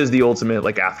 it is the ultimate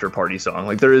like after party song.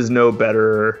 Like there is no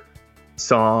better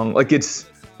song. Like there's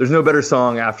no better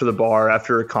song after the bar,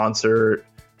 after a concert.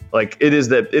 Like it is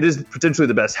potentially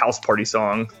the best house party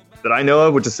song that I know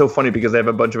of, which is so funny because they have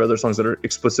a bunch of other songs that are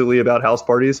explicitly about house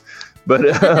parties. But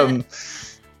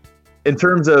in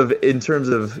terms of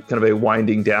kind of a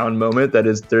winding down moment, that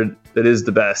is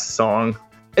the best song.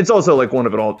 It's also like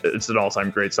it's an all-time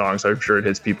great song, so I'm sure it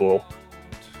hits people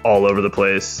all over the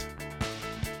place.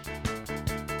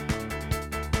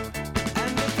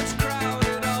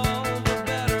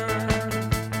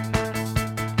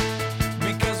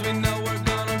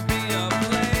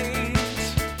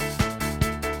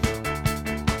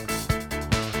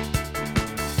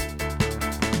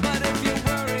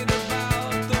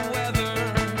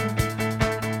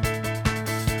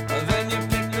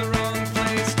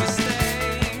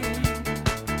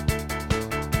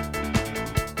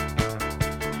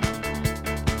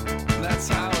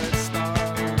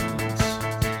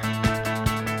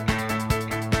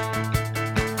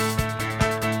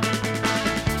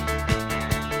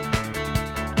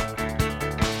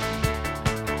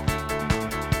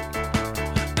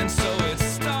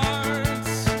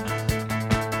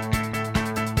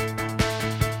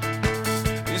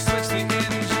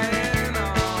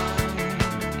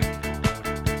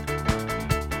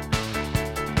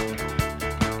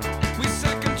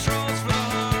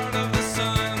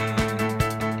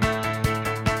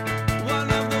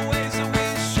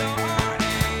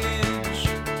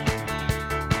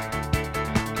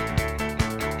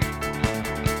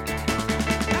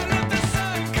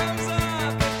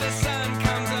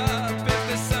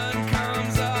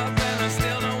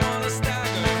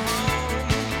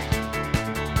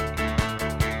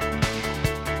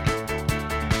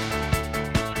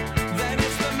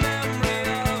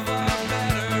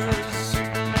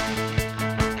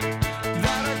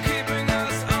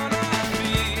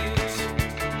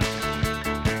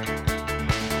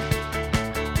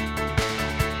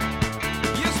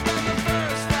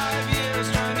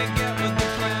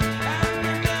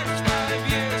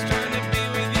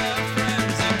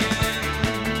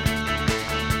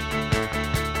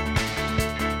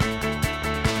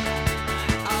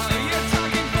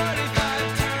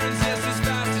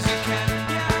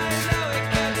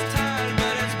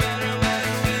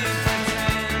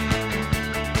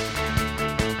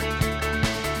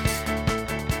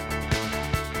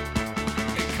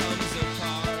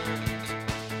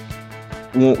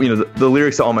 Well, the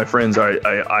lyrics to All My Friends are,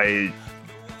 they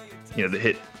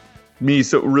hit me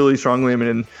so really strongly. I mean,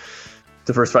 in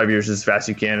the first 5 years as fast as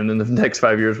you can, and then the next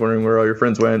 5 years wondering where all your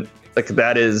friends went. Like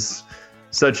that is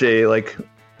such a like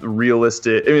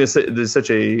realistic. I mean, it's such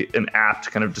an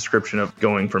apt kind of description of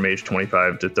going from age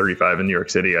 25 to 35 in New York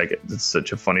City. It's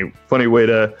such a funny way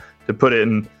to put it,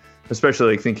 and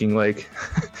especially like thinking like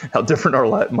how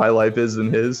different my life is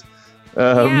than his.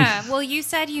 Yeah. Well, you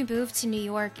said you moved to New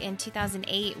York in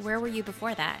 2008. Where were you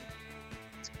before that?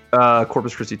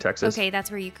 Corpus Christi, Texas. Okay,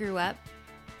 that's where you grew up?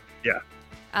 Yeah.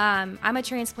 I'm a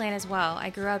transplant as well. I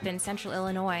grew up in Central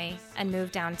Illinois and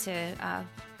moved down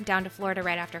to Florida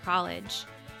right after college.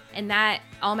 And that,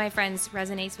 All My Friends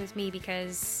resonates with me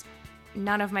because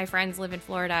none of my friends live in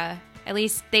Florida. At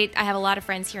least I have a lot of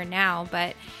friends here now,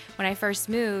 but when I first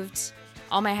moved,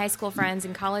 all my high school friends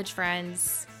and college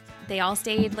friends, they all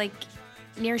stayed like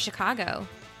near Chicago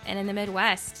and in the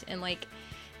Midwest, and like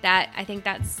that, I think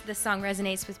this song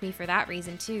resonates with me for that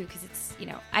reason too, because it's,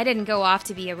 I didn't go off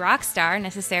to be a rock star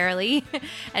necessarily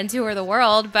and tour the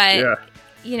world, but yeah.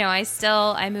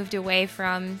 I moved away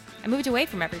from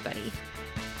everybody.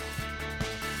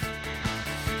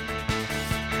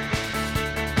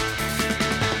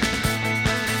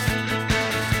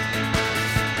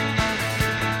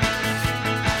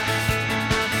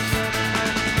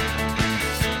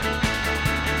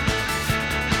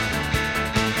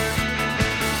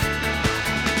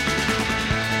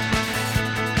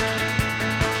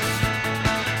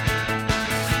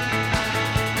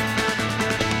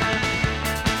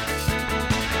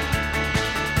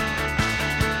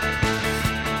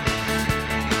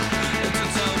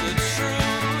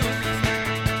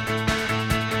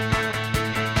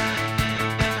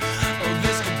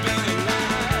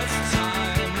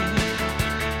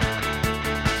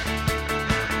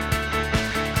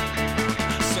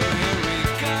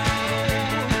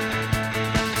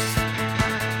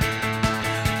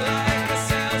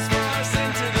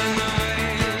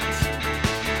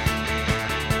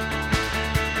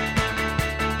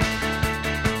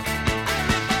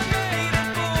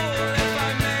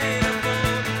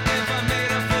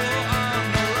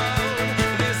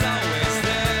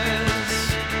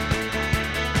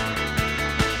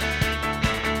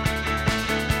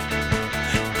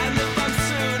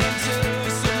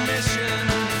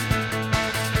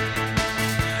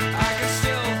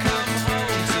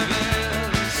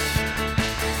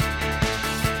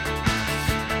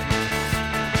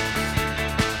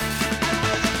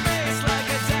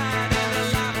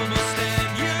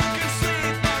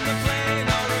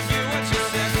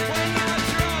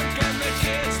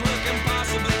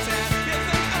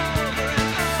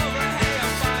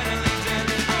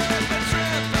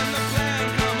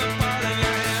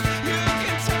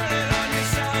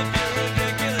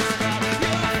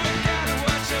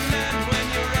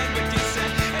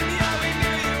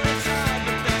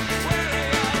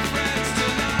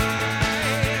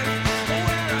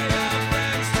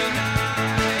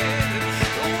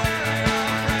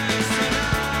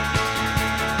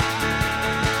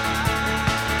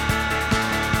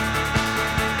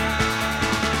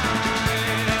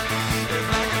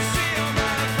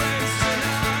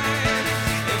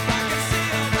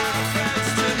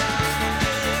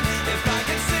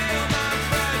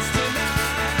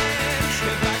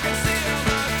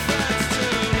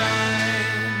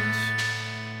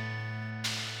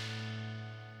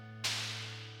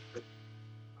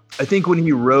 I think when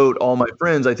he wrote All My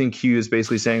Friends, I think he was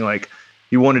basically saying like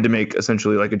he wanted to make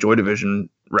essentially like a Joy Division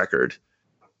record,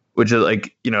 which is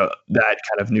like, you know, that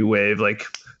kind of new wave, like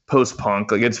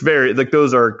post-punk. Like it's very like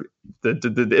those are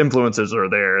the influences are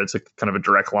there. It's a kind of a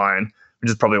direct line,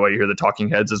 which is probably why you hear the Talking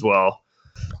Heads as well.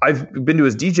 I've been to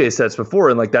his DJ sets before,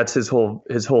 and like that's his whole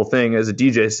thing as a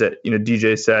DJ set. You know,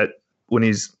 DJ set when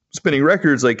he's spinning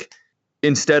records, like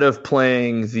instead of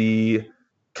playing the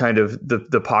kind of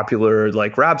the popular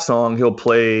like rap song, he'll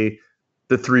play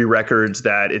the 3 records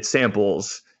that it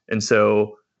samples, and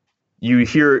so you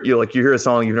hear a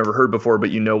song you've never heard before, but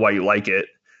you know why you like it,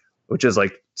 which is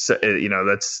like, you know,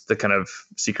 that's the kind of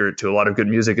secret to a lot of good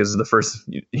music is the first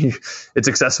it's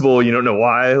accessible, you don't know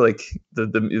why, like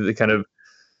the kind of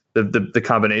the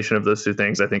combination of those two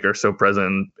things I think are so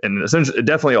present, and essentially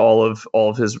definitely all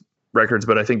of his records,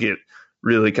 but I think it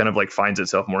really kind of like finds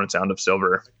itself more in Sound of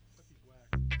Silver.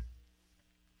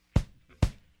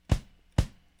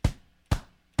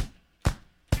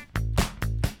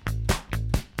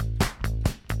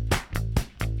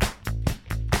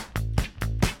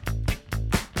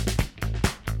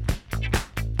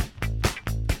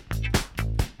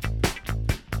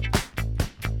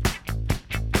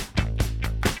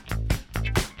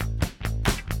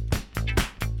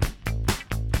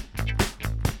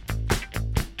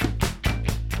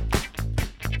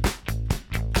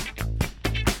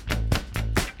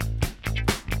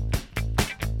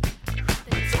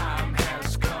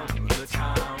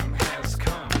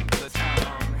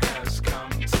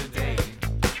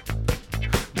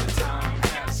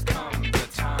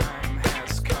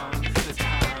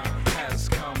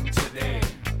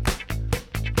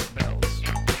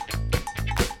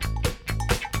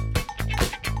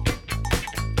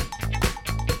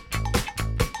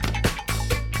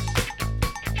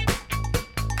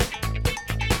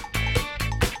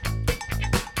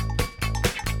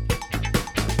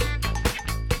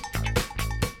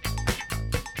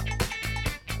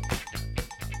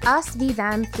 Us v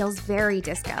Them feels very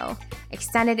disco.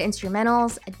 Extended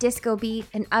instrumentals, a disco beat,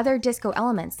 and other disco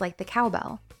elements like the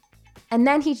cowbell. And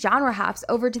then he genre hops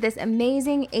over to this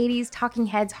amazing 80s Talking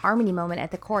Heads harmony moment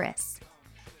at the chorus.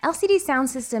 LCD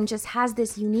Soundsystem just has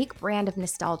this unique brand of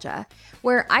nostalgia,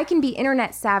 where I can be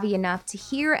internet savvy enough to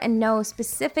hear and know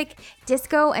specific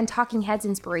disco and Talking Heads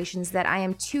inspirations that I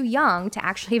am too young to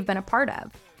actually have been a part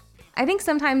of. I think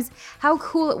sometimes how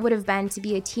cool it would have been to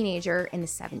be a teenager in the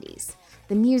 70s.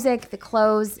 The music, the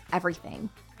clothes, everything.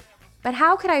 But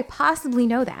how could I possibly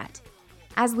know that?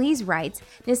 As Lees writes,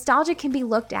 nostalgia can be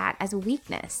looked at as a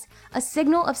weakness, a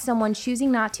signal of someone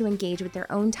choosing not to engage with their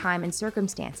own time and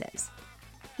circumstances.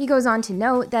 He goes on to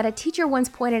note that a teacher once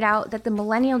pointed out that the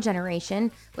millennial generation,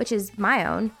 which is my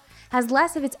own, has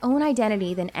less of its own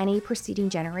identity than any preceding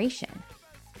generation.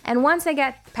 And once I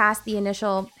get past the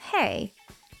initial, hey,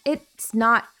 it's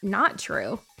not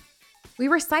true. We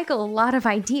recycle a lot of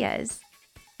ideas.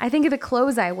 I think of the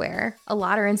clothes I wear. A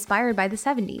lot are inspired by the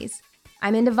 70s.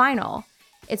 I'm into vinyl.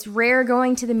 It's rare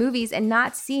going to the movies and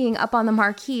not seeing up on the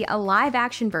marquee a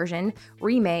live-action version,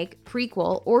 remake,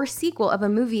 prequel, or sequel of a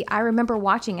movie I remember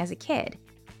watching as a kid.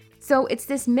 So it's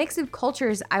this mix of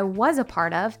cultures I was a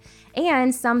part of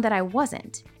and some that I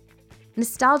wasn't.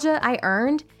 Nostalgia I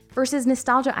earned versus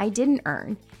nostalgia I didn't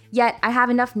earn. Yet I have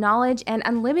enough knowledge and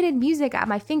unlimited music at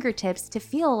my fingertips to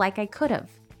feel like I could have.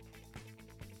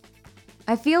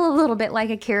 I feel a little bit like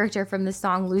a character from the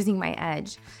song Losing My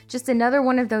Edge, just another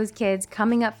one of those kids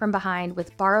coming up from behind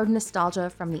with borrowed nostalgia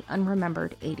from the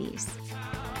unremembered 80s.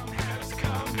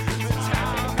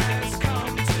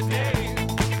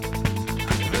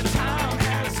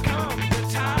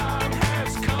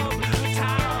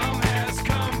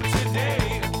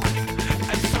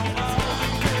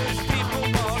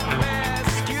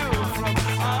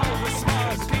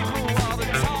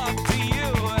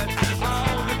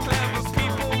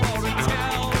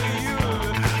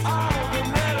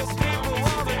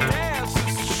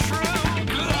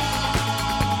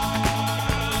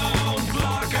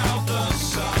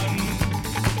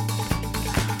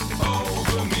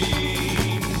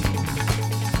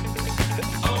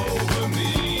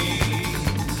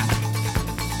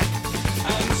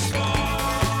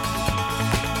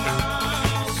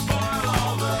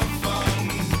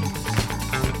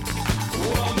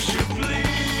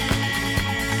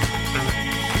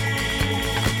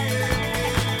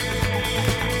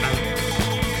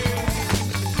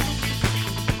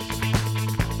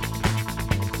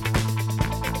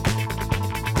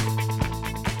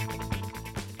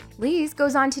 Lees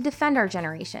goes on to defend our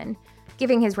generation.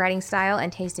 Given his writing style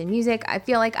and taste in music, I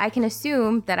feel like I can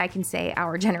assume that I can say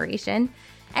our generation.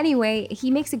 Anyway,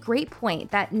 he makes a great point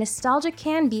that nostalgia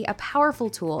can be a powerful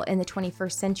tool in the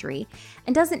 21st century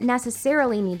and doesn't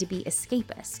necessarily need to be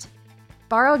escapist.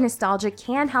 Borrowed nostalgia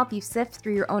can help you sift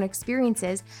through your own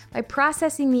experiences by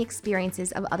processing the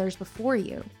experiences of others before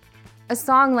you. A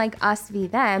song like Us v.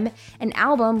 Them, an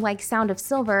album like Sound of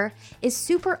Silver, is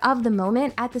super of the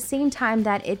moment at the same time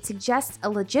that it suggests a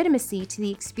legitimacy to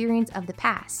the experience of the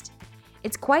past.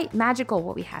 It's quite magical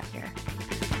what we have here.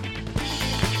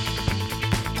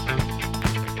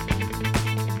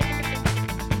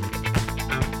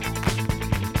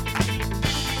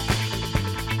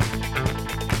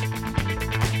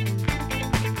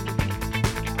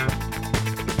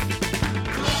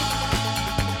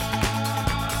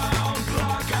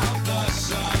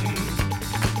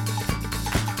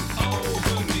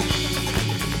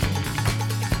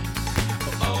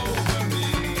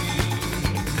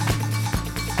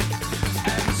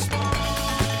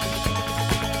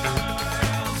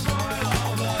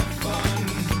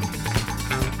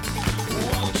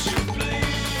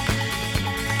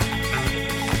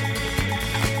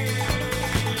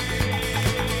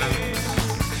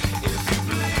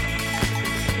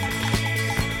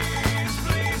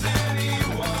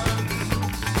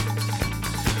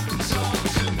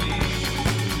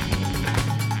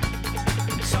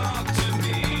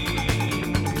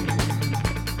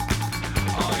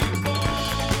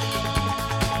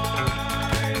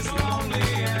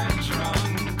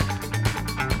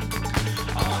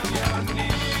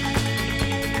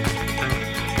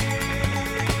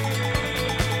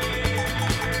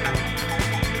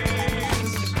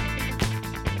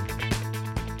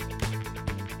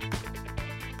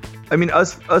 I mean,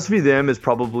 Us v. Them is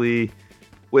probably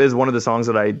one of the songs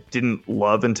that I didn't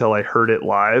love until I heard it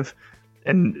live.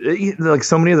 And like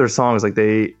so many of their songs, like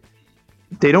they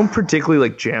don't particularly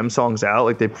like jam songs out.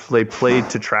 Like they play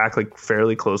to track like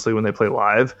fairly closely when they play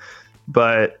live.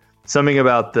 But something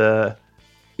about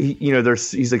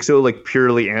he's like so like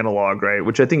purely analog, right?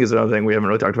 Which I think is another thing we haven't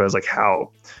really talked about is like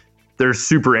how they're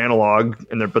super analog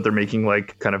but they're making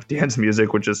like kind of dance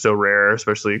music, which is so rare,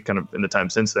 especially kind of in the time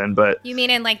since then. But you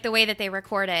mean in like the way that they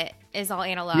record it is all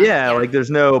analog? Yeah, like there's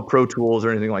no Pro Tools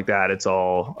or anything like that. It's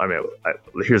all, I mean,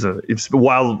 it's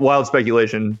wild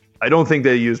speculation. I don't think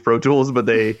they use Pro Tools, but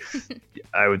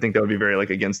I would think that would be very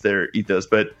like against their ethos.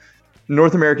 But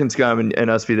North American Scum and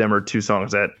Us v. Them are two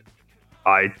songs that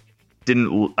I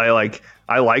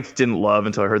liked, didn't love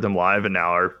until I heard them live, and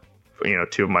now are,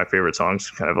 two of my favorite songs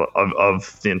kind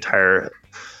of the entire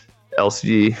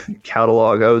LCD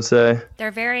catalog, I would say.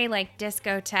 They're very like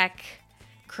discotheque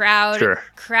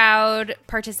crowd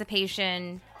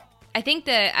participation. I think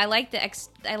I like the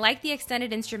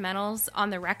extended instrumentals on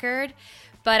the record,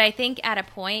 but I think at a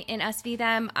point in Us v.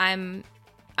 Them, I'm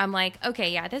like,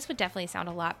 okay, yeah, this would definitely sound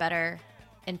a lot better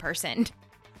in person.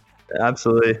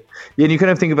 Absolutely. Yeah, and you kind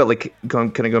of think about like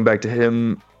going back to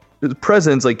him, his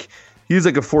presence, like he's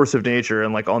like a force of nature,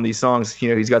 and like on these songs,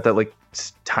 he's got that like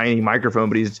tiny microphone,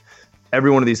 but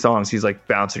every one of these songs he's like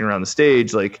bouncing around the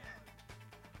stage, like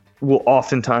we'll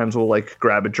like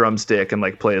grab a drumstick and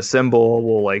like play a cymbal,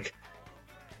 we'll like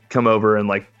come over and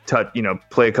like touch,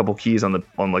 play a couple keys on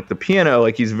like the piano,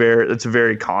 like it's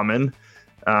very common.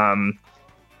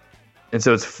 And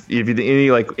so it's, if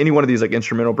you any one of these like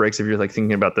instrumental breaks, if you're like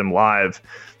thinking about them live,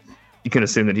 you can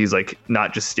assume that he's like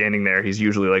not just standing there. He's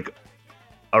usually like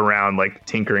around like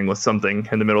tinkering with something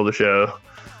in the middle of the show.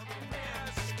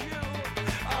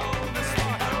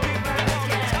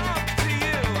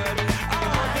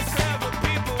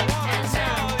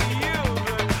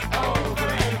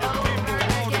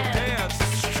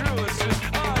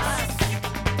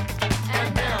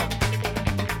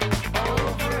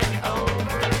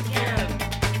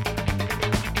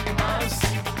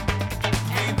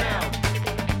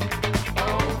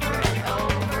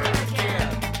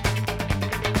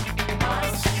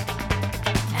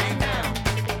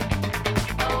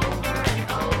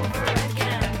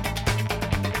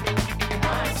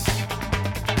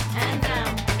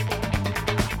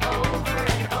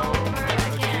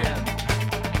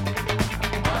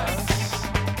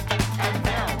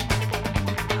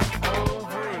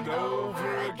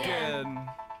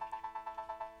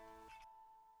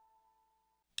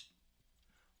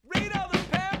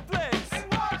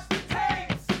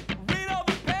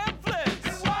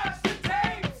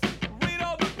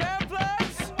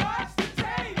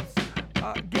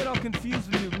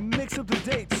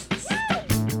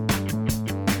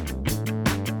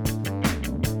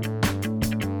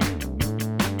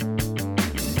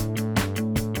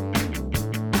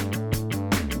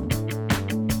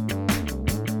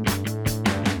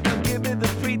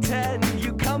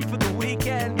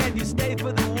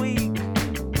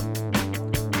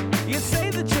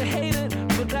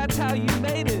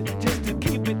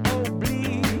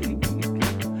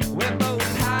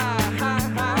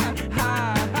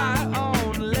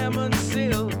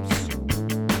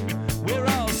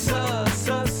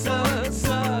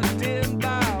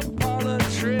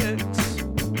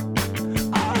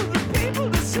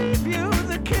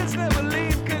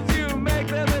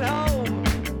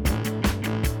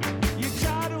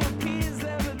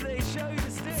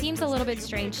 a little bit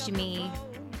strange to me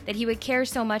that he would care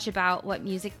so much about what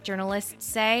music journalists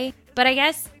say. But I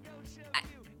guess,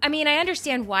 I mean, I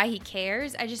understand why he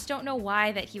cares. I just don't know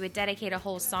why that he would dedicate a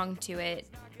whole song to it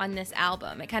on this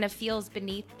album. It kind of feels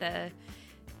a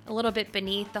little bit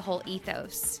beneath the whole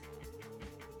ethos.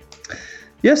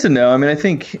 Yes and no. I mean, I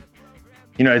think,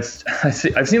 I've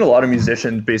seen a lot of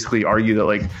musicians basically argue that,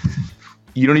 like,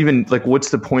 you don't even, like, what's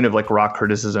the point of, like, rock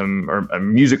criticism or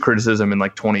music criticism in,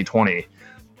 like, 2020?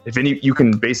 If you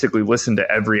can basically listen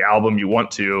to every album you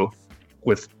want to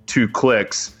with 2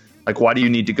 clicks. Like, why do you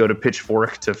need to go to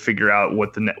Pitchfork to figure out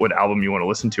what album you want to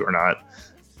listen to or not?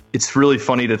 It's really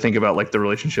funny to think about, like, the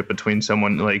relationship between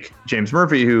someone like James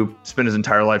Murphy, who spent his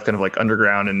entire life kind of like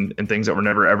underground and things that were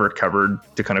never ever covered,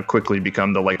 to kind of quickly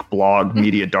become the, like, blog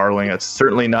media darling. That's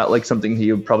certainly not, like, something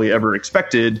he probably ever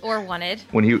expected or wanted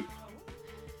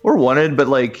but,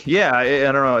 like, yeah, I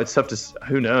don't know. It's tough to,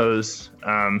 who knows?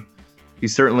 He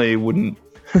certainly wouldn't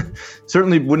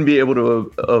be able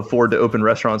to afford to open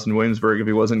restaurants in Williamsburg if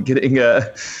he wasn't getting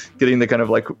the kind of,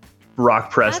 like,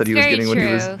 rock press that he was getting when he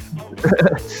was. Don't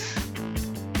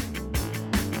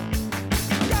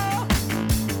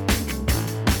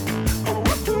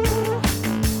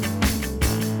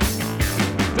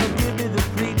give me the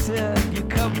pretend you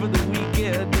come for the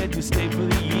weekend and you stay for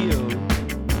the yield.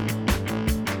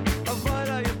 Avoid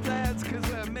all your plans 'cause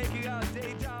we're making our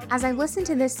day job. As I listened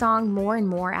to this song more and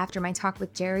more after my talk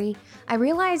with Jerry, I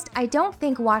realized I don't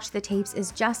think Watch the Tapes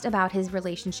is just about his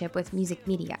relationship with music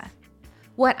media.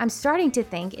 What I'm starting to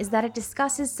think is that it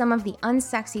discusses some of the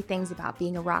unsexy things about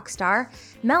being a rock star,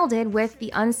 melded with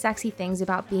the unsexy things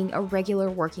about being a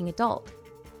regular working adult.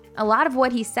 A lot of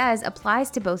what he says applies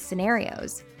to both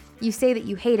scenarios. You say that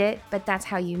you hate it, but that's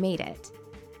how you made it.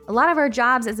 A lot of our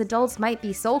jobs as adults might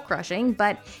be soul-crushing,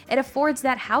 but it affords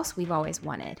that house we've always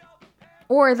wanted.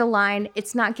 Or the line,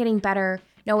 "It's not getting better,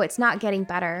 no, it's not getting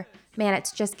better, man,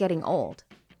 it's just getting old."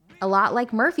 A lot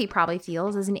like Murphy probably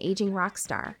feels as an aging rock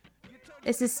star.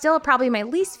 This is still probably my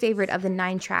least favorite of the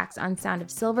 9 tracks on Sound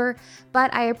of Silver,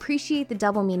 but I appreciate the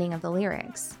double meaning of the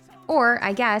lyrics. Or,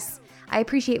 I guess, I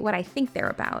appreciate what I think they're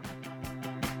about.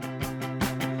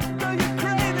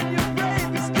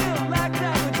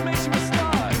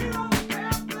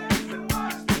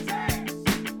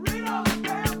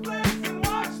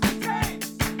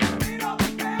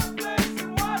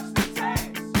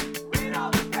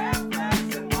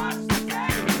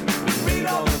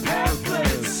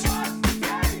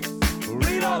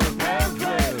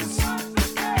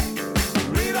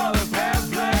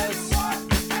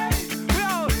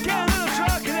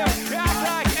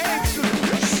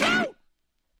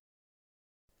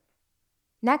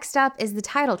 Next up is the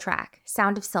title track,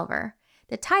 Sound of Silver.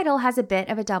 The title has a bit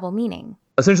of a double meaning.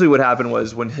 Essentially what happened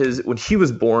was when he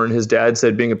was born, his dad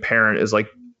said being a parent is like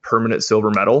permanent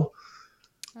silver medal.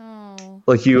 Oh.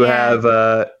 Like you have,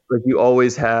 like you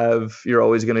always have, you're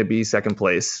always going to be second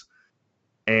place.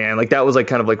 And like that was like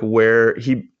kind of like where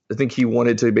I think he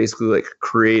wanted to basically like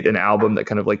create an album that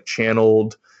kind of like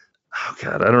channeled, oh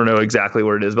God, I don't know exactly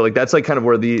what it is, but like that's like kind of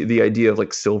where the idea of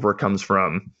like silver comes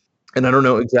from. And I don't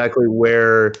know exactly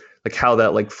where, like how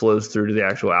that like flows through to the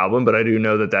actual album, but I do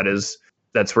know that's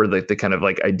where like the kind of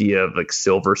like idea of like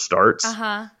silver starts.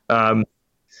 Uh-huh. And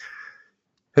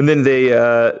then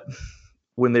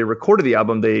when they recorded the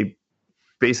album, they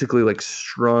basically like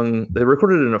he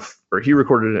recorded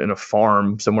it in a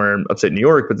farm somewhere in upstate New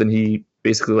York, but then he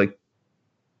basically like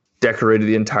decorated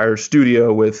the entire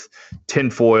studio with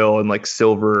tinfoil and like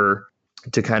silver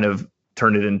to kind of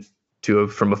turn it into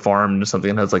from a farm to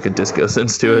something that has like a disco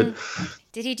sense to it.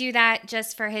 Did he do that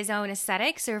just for his own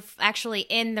aesthetics, or actually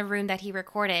in the room that he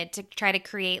recorded to try to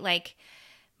create like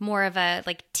more of a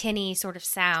like tinny sort of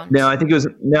sound? No, I think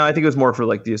it was more for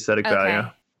like the aesthetic value.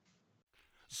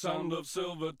 Sound of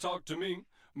Silver, talk to me,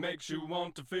 makes you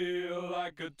want to feel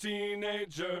like a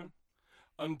teenager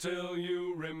until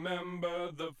you remember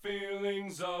the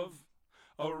feelings of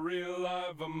a real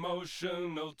live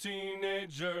emotional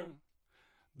teenager.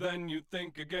 Then you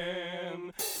think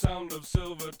again. Sound of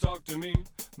Silver, talk to me,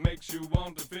 makes you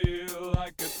want to feel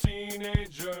like a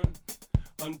teenager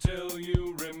until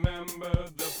you remember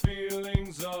the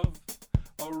feelings of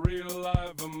a real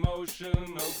live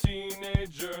emotional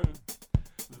teenager.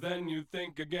 Then you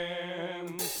think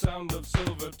again. Sound of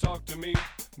Silver, talk to me,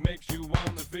 makes you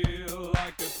want to feel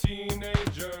like a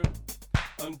teenager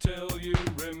until you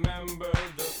remember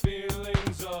the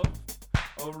feelings of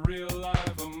a real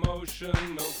live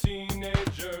emotional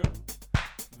teenager.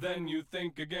 Then you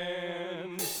think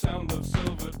again. Sound of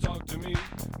Silver, talk to me,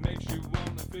 makes you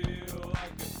want to feel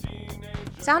like a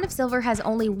teenager. Sound of Silver has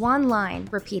only one line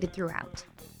repeated throughout.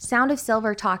 Sound of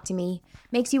Silver, Talk to Me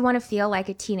makes you want to feel like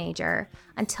a teenager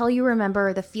until you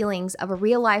remember the feelings of a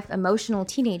real-life emotional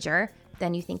teenager,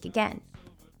 then you think again.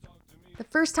 The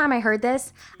first time I heard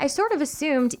this, I sort of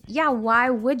assumed, why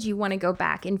would you want to go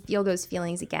back and feel those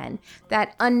feelings again?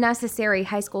 That unnecessary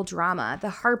high school drama, the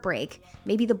heartbreak,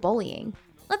 maybe the bullying.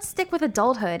 Let's stick with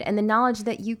adulthood and the knowledge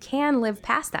that you can live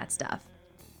past that stuff.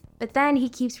 But then he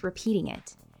keeps repeating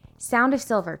it. Sound of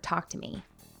Silver, talk to me.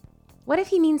 What if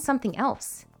he means something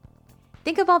else?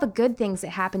 Think of all the good things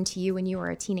that happened to you when you were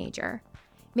a teenager.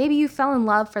 Maybe you fell in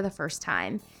love for the first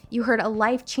time. You heard a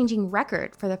life-changing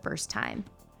record for the first time.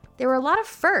 There were a lot of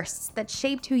firsts that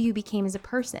shaped who you became as a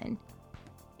person.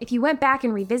 If you went back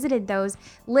and revisited those,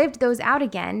 lived those out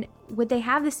again, would they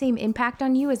have the same impact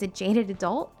on you as a jaded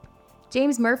adult?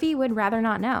 James Murphy would rather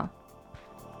not know.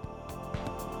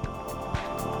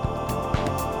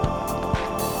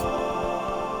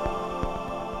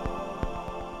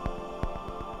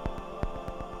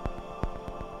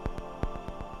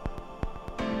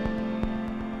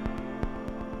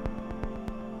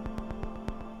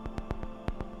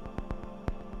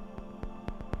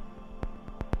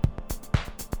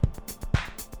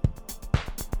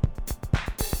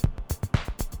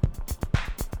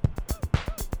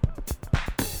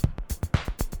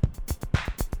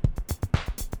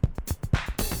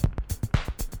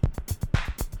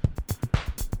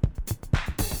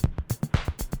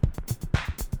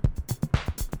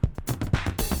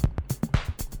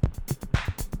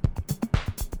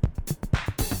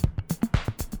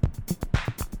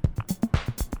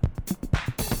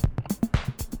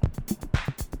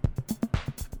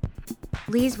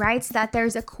 Lees writes that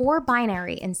there's a core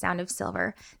binary in Sound of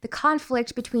Silver, the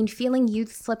conflict between feeling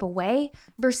youth slip away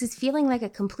versus feeling like a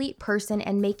complete person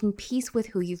and making peace with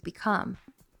who you've become.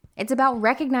 It's about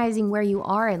recognizing where you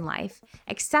are in life,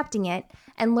 accepting it,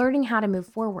 and learning how to move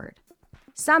forward.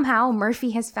 Somehow,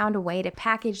 Murphy has found a way to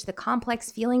package the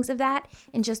complex feelings of that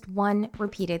in just one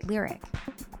repeated lyric.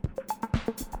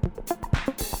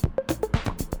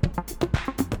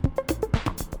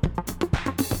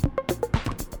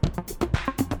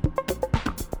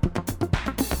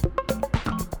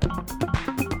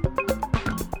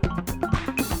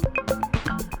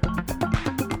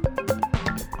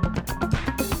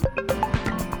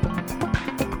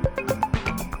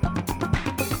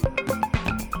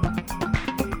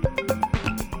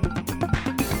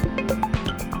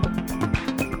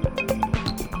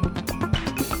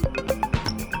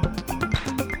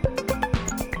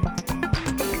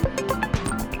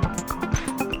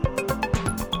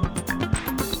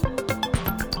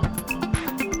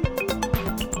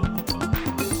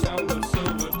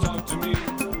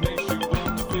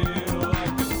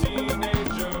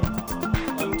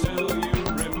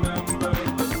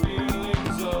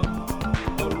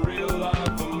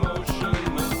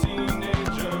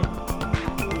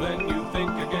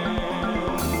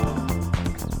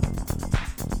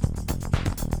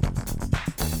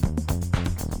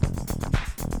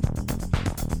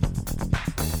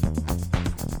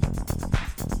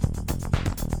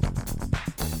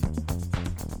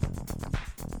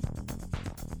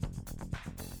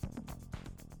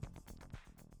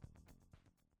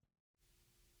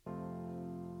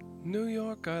 New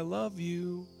York, I love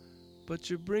you, but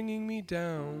you're bringing me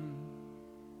down.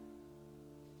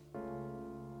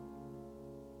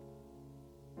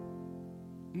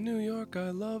 New York, I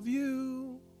love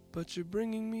you, but you're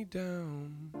bringing me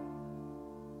down.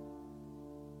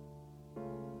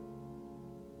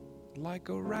 Like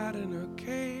a rat in a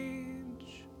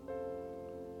cage,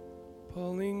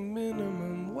 pulling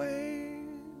minimum wage.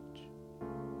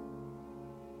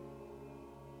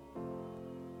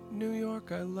 New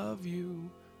York, I love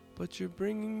you, but you're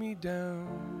bringing me down.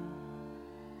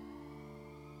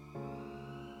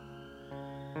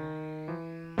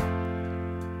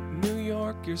 New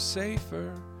York, you're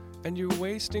safer, and you're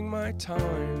wasting my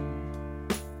time.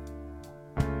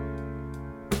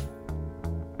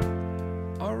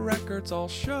 Our records all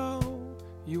show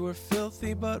you were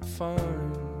filthy but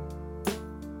fine.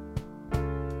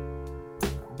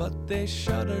 But they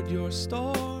shuttered your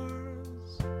stores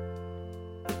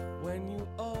when you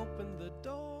opened the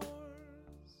doors.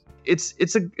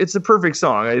 It's a perfect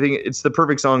song. I think it's the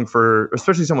perfect song for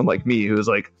especially someone like me who's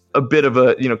like a bit of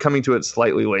a, coming to it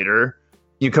slightly later.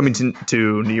 Coming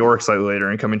to New York slightly later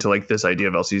and coming to like this idea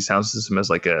of LCD Soundsystem as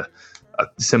like a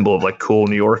symbol of like cool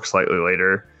New York slightly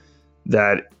later,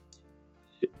 that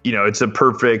it's a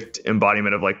perfect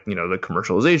embodiment of like, the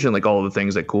commercialization, like all the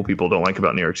things that cool people don't like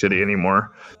about New York City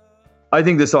anymore. I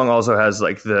think this song also has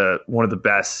like one of the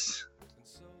best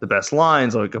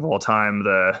lines like of all time.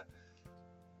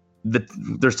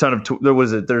 there's a ton of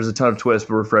twists,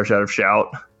 but we're fresh out of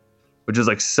shout, which is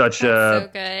like such so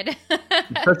good.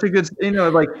 such a good,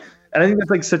 like, and I think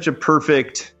that's like such a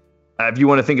perfect. If you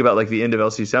want to think about like the end of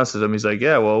LCD Soundsystem, he's like,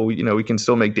 yeah, well, we can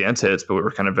still make dance hits, but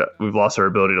we've lost our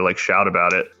ability to like shout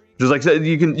about it. Just like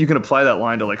you can apply that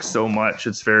line to like so much.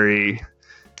 It's very,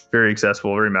 very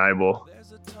accessible, very malleable.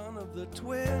 There's a ton of the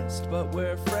twist, but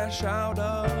we're fresh out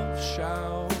of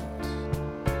shout,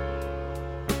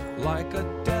 like a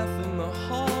death in the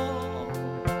hall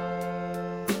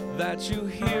that you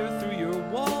hear through your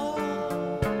wall.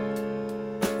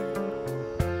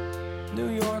 New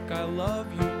York, I love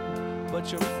you,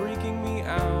 but you're freaking me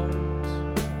out.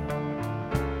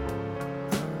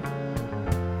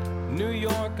 New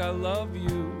York, I love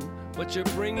you, but you're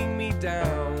bringing me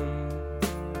down.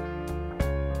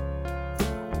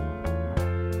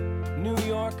 New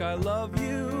York, I love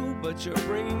you, but you're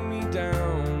bringing me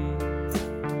down.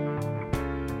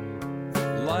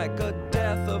 Like a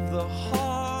death of the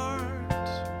heart.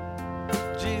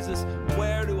 Jesus,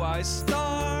 where do I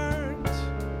start?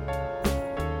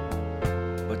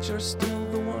 But you're still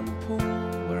the one pool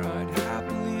where I'd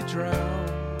happily drown.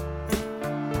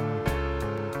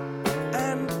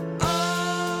 And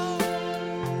oh,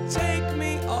 take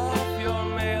me off your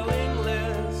mailing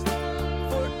list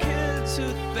for kids who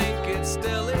think it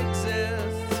still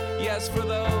exists. Yes, for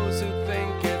those who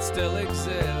think it still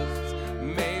exists.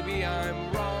 Maybe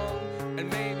I'm wrong, and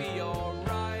maybe you're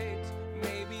right.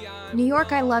 Maybe I'm New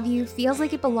York, I Love You feels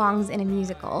like it belongs in a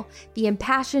musical, the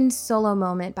impassioned solo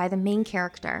moment by the main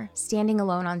character, standing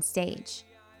alone on stage.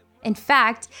 In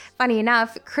fact, funny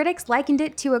enough, critics likened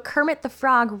it to a Kermit the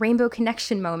Frog Rainbow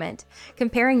Connection moment,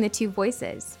 comparing the two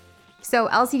voices. So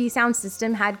LCD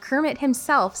Soundsystem had Kermit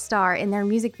himself star in their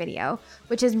music video,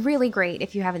 which is really great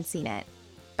if you haven't seen it.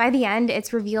 By the end,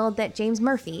 it's revealed that James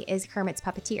Murphy is Kermit's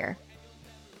puppeteer.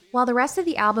 While the rest of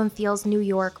the album feels New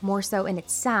York more so in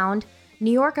its sound,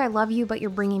 New York, I Love You, But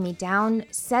You're Bringing Me Down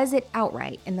says it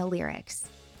outright in the lyrics.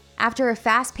 After a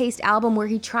fast-paced album where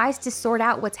he tries to sort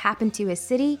out what's happened to his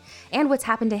city and what's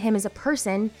happened to him as a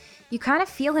person, you kind of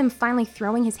feel him finally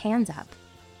throwing his hands up.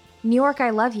 New York, I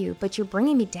love you, but you're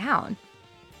bringing me down.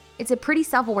 It's a pretty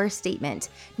self-aware statement,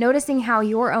 noticing how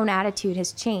your own attitude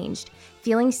has changed,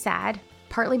 feeling sad,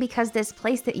 partly because this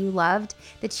place that you loved,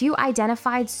 that you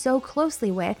identified so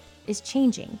closely with, is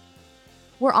changing.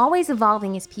 We're always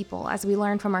evolving as people as we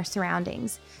learn from our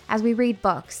surroundings, as we read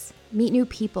books, meet new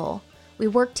people. We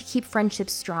work to keep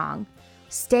friendships strong,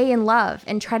 stay in love,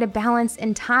 and try to balance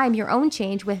and time your own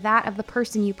change with that of the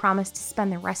person you promised to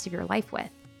spend the rest of your life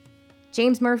with.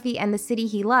 James Murphy and the city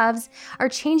he loves are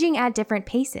changing at different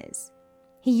paces.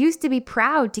 He used to be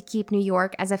proud to keep New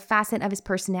York as a facet of his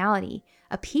personality,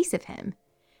 a piece of him.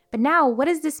 But now, what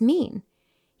does this mean?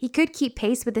 He could keep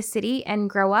pace with the city and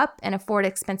grow up and afford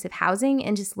expensive housing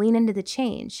and just lean into the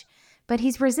change, but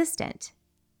he's resistant.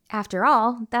 After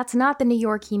all, that's not the New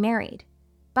York he married.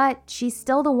 But she's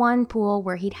still the one pool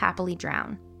where he'd happily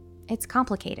drown. It's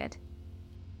complicated.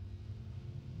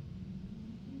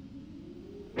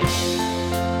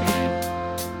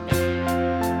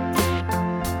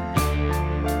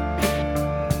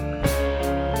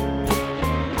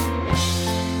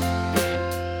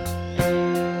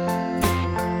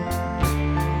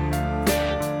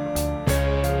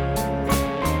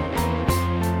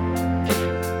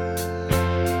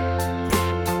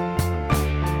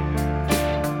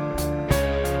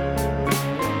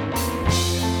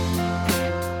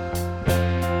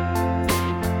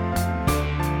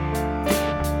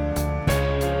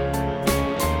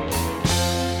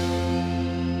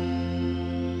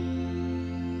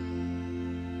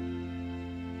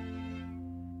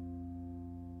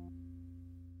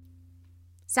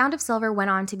 Sound of Silver went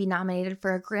on to be nominated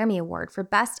for a Grammy Award for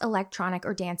Best Electronic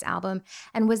or Dance Album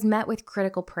and was met with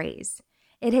critical praise.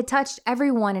 It had touched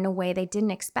everyone in a way they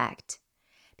didn't expect.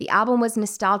 The album was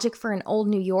nostalgic for an old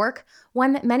New York,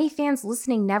 one that many fans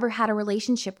listening never had a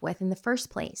relationship with in the first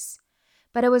place.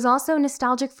 But it was also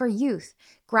nostalgic for youth,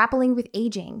 grappling with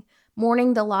aging,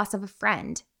 mourning the loss of a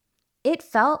friend. It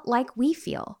felt like we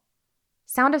feel.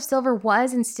 Sound of Silver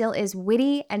was and still is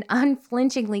witty and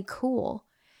unflinchingly cool.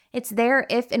 It's there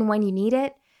if and when you need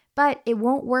it, but it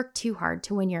won't work too hard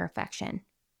to win your affection.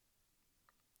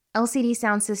 LCD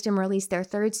Soundsystem released their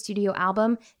third studio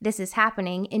album, This Is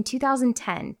Happening, in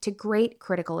 2010 to great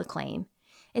critical acclaim.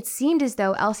 It seemed as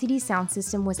though LCD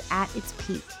Soundsystem was at its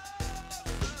peak.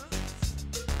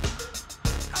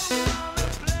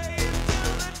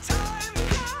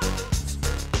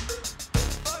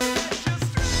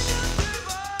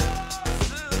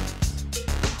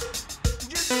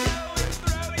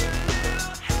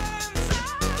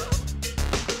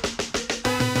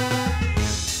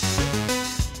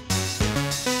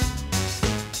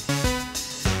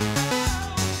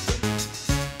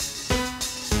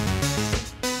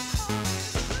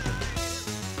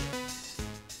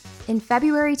 In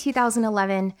February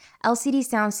 2011, LCD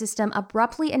Soundsystem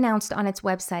abruptly announced on its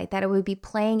website that it would be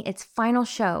playing its final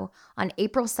show on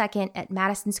April 2nd at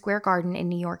Madison Square Garden in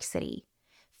New York City.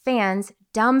 Fans,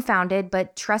 dumbfounded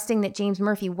but trusting that James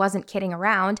Murphy wasn't kidding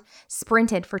around,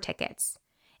 sprinted for tickets.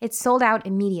 It sold out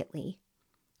immediately.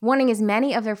 Wanting as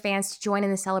many of their fans to join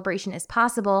in the celebration as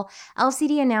possible,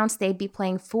 LCD announced they'd be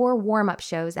playing 4 warm-up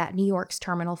shows at New York's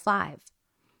Terminal 5.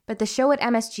 But the show at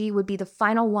MSG would be the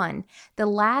final one, the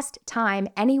last time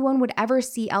anyone would ever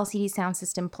see LCD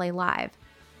Soundsystem play live.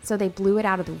 So they blew it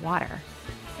out of the water.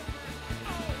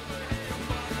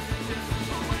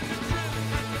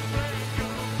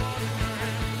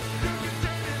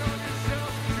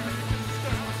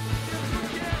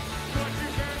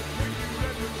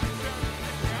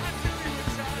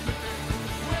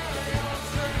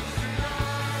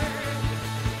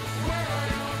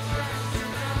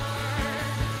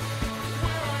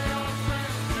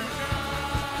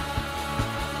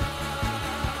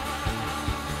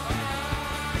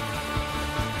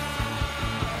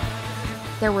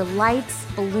 There were lights,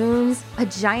 balloons, a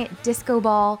giant disco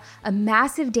ball, a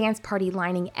massive dance party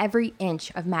lining every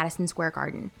inch of Madison Square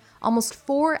Garden. Almost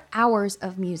 4 hours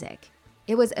of music.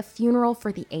 It was a funeral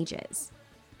for the ages.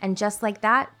 And just like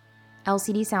that,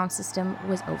 LCD Soundsystem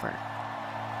was over.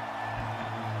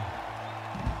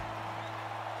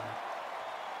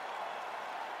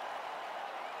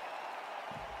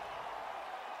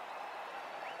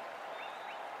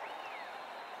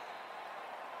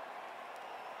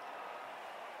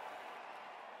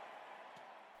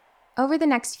 Over the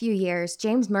next few years,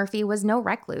 James Murphy was no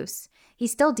recluse. He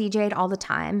still DJ'd all the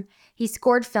time. He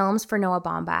scored films for Noah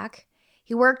Baumbach.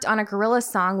 He worked on a Gorillaz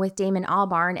song with Damon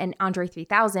Albarn and Andre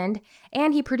 3000,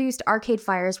 and he produced Arcade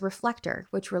Fire's Reflector,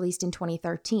 which released in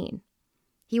 2013.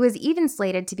 He was even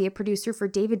slated to be a producer for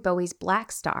David Bowie's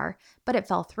Black Star, but it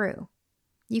fell through.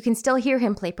 You can still hear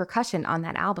him play percussion on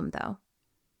that album, though.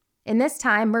 In this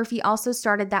time, Murphy also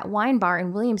started that wine bar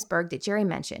in Williamsburg that Jerry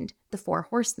mentioned, the Four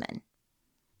Horsemen.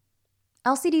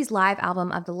 LCD's live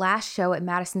album of the last show at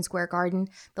Madison Square Garden,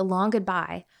 The Long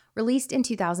Goodbye, released in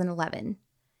 2011.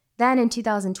 Then in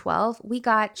 2012, we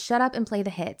got Shut Up and Play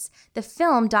the Hits, the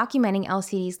film documenting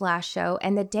LCD's last show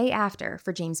and the day after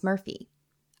for James Murphy.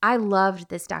 I loved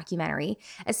this documentary,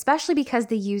 especially because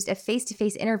they used a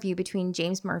face-to-face interview between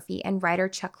James Murphy and writer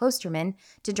Chuck Klosterman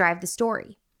to drive the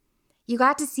story. You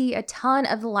got to see a ton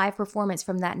of the live performance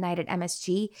from that night at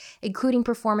MSG, including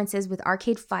performances with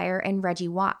Arcade Fire and Reggie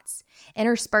Watts,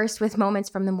 interspersed with moments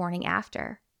from the morning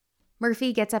after.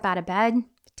 Murphy gets up out of bed,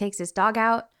 takes his dog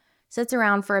out, sits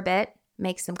around for a bit,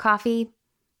 makes some coffee.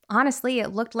 Honestly,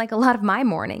 it looked like a lot of my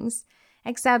mornings,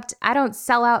 except I don't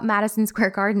sell out Madison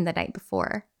Square Garden the night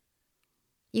before.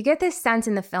 You get this sense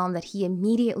in the film that he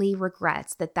immediately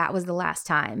regrets that was the last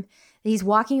time, that he's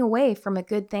walking away from a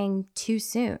good thing too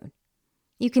soon.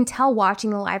 You can tell watching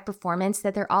the live performance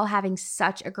that they're all having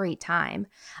such a great time.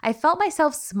 I felt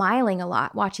myself smiling a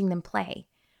lot watching them play.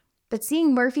 But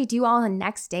seeing Murphy do all the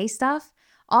next day stuff,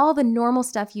 all the normal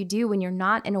stuff you do when you're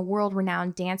not in a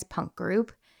world-renowned dance punk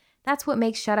group, that's what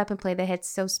makes Shut Up and Play the Hits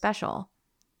so special.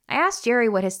 I asked Jerry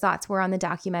what his thoughts were on the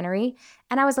documentary,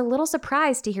 and I was a little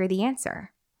surprised to hear the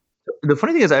answer. The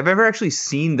funny thing is, I've never actually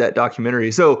seen that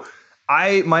documentary. So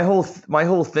my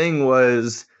whole thing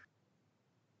was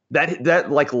that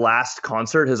like last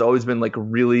concert has always been like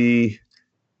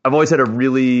I've always had a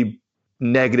really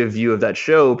negative view of that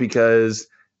show because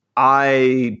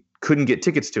I couldn't get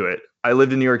tickets to it. I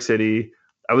lived in New York City.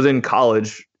 I was in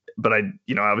college, but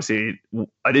obviously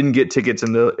I didn't get tickets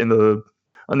in the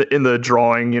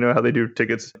drawing, how they do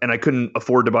tickets, and I couldn't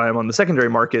afford to buy them on the secondary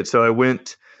market. So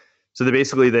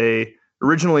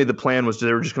originally the plan was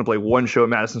they were just going to play one show at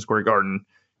Madison Square Garden.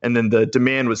 And then the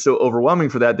demand was so overwhelming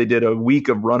for that, they did a week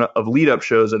of lead-up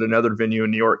shows at another venue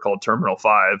in New York called Terminal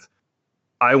 5.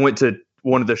 I went to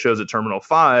one of the shows at Terminal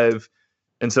 5,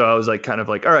 and so I was like, kind of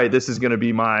like, all right, this is going to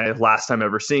be my last time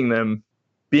ever seeing them.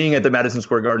 Being at the Madison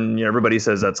Square Garden, everybody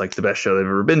says that's like the best show they've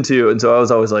ever been to, and so I was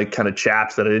always like kind of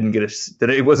chapped that that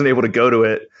I wasn't able to go to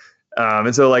it.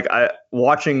 And so like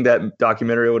watching that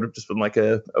documentary would have just been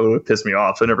it would have pissed me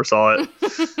off. So I never saw it.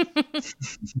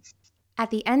 At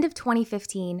the end of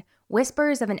 2015,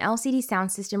 whispers of an LCD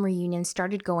Soundsystem reunion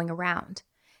started going around.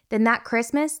 Then that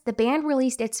Christmas, the band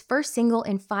released its first single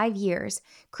in 5 years,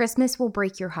 Christmas Will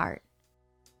Break Your Heart.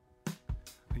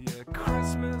 Yeah,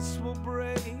 Christmas will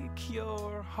break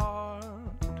your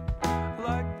heart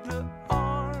like the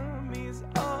armies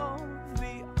of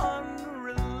the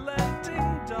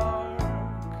unrelenting dark.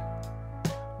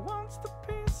 Once the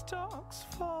peace talks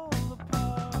fall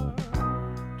apart,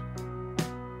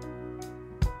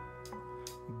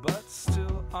 but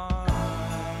still on.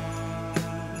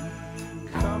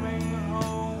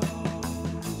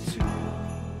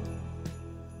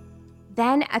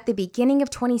 Then, at the beginning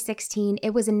of 2016, it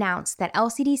was announced that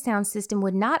LCD Soundsystem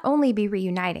would not only be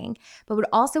reuniting, but would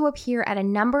also appear at a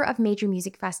number of major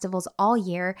music festivals all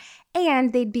year,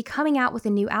 and they'd be coming out with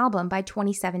a new album by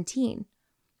 2017.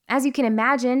 As you can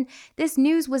imagine, this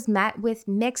news was met with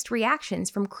mixed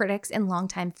reactions from critics and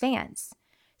longtime fans.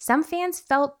 Some fans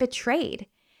felt betrayed.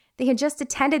 They had just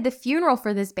attended the funeral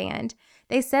for this band.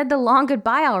 They said the long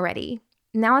goodbye already.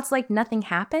 Now it's like nothing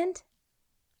happened?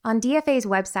 On DFA's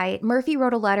website, Murphy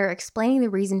wrote a letter explaining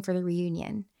the reason for the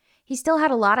reunion. He still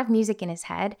had a lot of music in his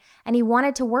head, and he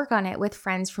wanted to work on it with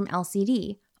friends from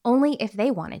LCD, only if they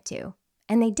wanted to.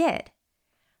 And they did.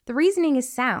 The reasoning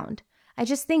is sound. I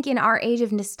just think in our age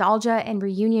of nostalgia and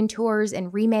reunion tours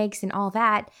and remakes and all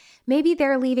that, maybe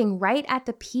their leaving right at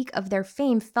the peak of their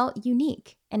fame felt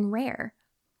unique and rare.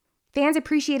 Fans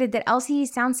appreciated that LCD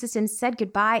Soundsystem said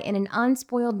goodbye in an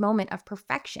unspoiled moment of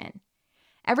perfection.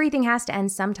 Everything has to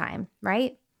end sometime,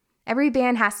 right? Every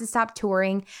band has to stop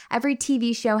touring. Every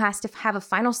TV show has to have a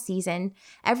final season.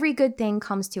 Every good thing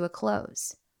comes to a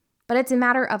close. But it's a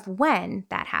matter of when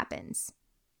that happens.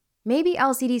 Maybe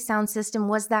LCD Soundsystem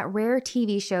was that rare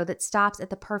TV show that stops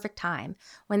at the perfect time,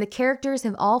 when the characters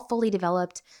have all fully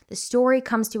developed, the story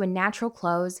comes to a natural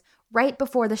close, right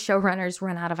before the showrunners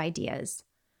run out of ideas.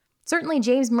 Certainly,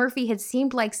 James Murphy had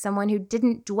seemed like someone who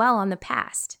didn't dwell on the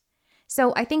past.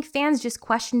 So I think fans just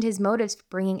questioned his motives for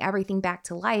bringing everything back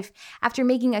to life after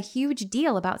making a huge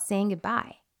deal about saying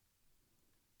goodbye.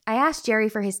 I asked Jerry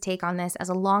for his take on this as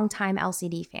a longtime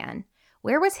LCD fan.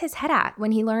 Where was his head at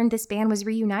when he learned this band was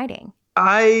reuniting?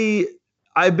 I've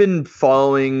been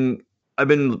paying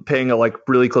a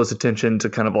really close attention to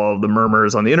kind of all of the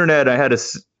murmurs on the internet. I had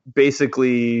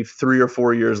basically 3 or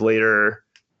 4 years later,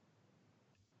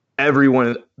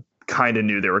 everyone kind of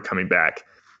knew they were coming back.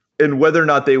 And whether or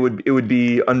not it would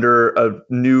be under a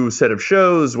new set of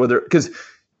shows, because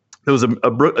there was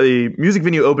a music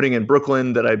venue opening in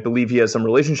Brooklyn that I believe he has some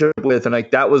relationship with. And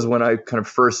that was when I kind of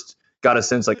first got a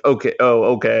sense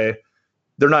okay,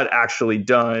 they're not actually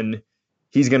done.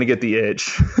 He's going to get the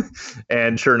itch.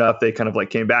 And sure enough, they kind of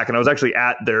came back. And I was actually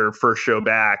at their first show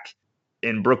back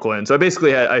in Brooklyn. So I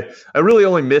basically I really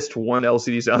only missed one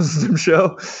LCD Soundsystem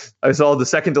show. I saw the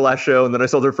second to last show, and then I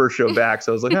saw their first show back.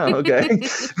 So I was like, oh, okay.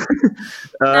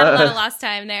 Not a lot of lost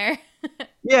time there.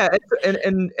 Yeah.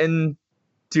 And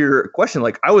to your question,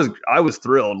 I was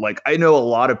thrilled. I know a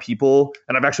lot of people,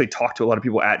 and I've actually talked to a lot of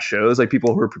people at shows,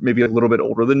 people who are maybe a little bit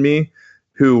older than me,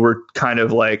 who were kind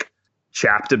of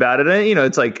chapped about it. And,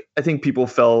 it's I think people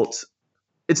felt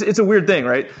it's a weird thing,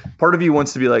 right? Part of you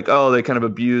wants to be oh, they kind of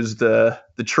abused the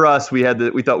trust. We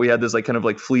thought we had this kind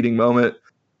of fleeting moment.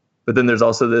 But then there's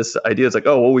also this idea. It's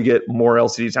oh, well, we get more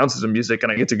LCD Soundsystem music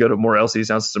and I get to go to more LCD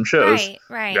Soundsystem shows.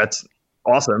 Right. That's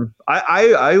awesome.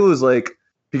 I was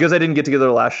because I didn't get to go to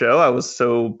the last show, I was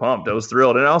so pumped. I was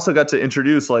thrilled. And I also got to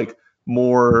introduce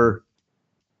more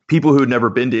people who had never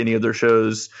been to any of their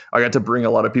shows. I got to bring a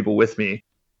lot of people with me.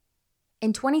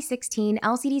 In 2016,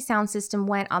 LCD Soundsystem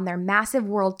went on their massive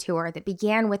world tour that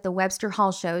began with the Webster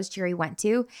Hall shows Jerry went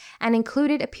to and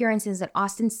included appearances at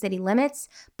Austin City Limits,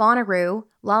 Bonnaroo,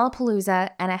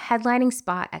 Lollapalooza, and a headlining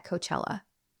spot at Coachella.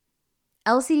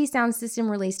 LCD Soundsystem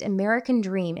released American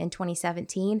Dream in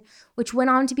 2017, which went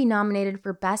on to be nominated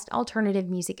for Best Alternative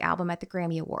Music Album at the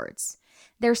Grammy Awards.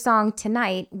 Their song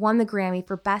Tonight won the Grammy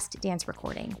for Best Dance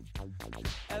Recording.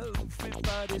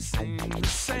 Everybody sing the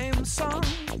same song.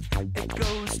 It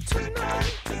goes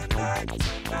tonight, tonight,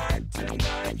 tonight,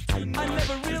 tonight, tonight. I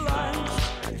never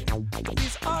realized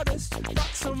these artists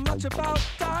talk so much about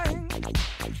dying.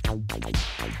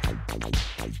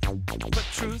 But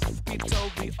truth be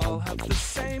told, we all have the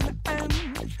same end.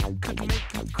 Could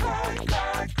make you cry,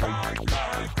 cry, cry,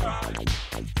 cry, cry.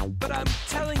 But I'm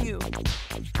telling you,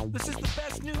 this is the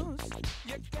best news.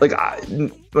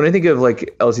 When I think of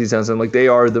LCD Soundsystem, they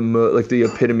are the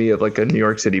epitome of a New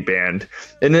York City band.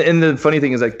 And the funny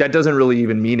thing is that doesn't really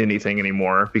even mean anything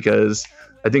anymore, because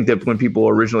I think that when people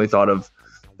originally thought of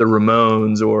the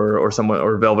Ramones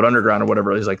or Velvet Underground or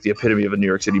whatever, is the epitome of a New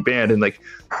York City band. And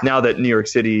now that New York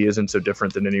City isn't so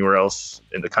different than anywhere else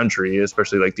in the country,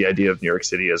 especially the idea of New York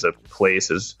City as a place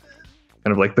has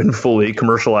kind of been fully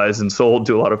commercialized and sold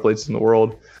to a lot of places in the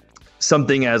world.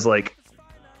 Something as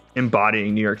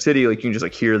embodying New York City, you can just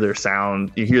hear their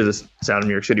sound. You hear this sound of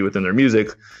New York City within their music.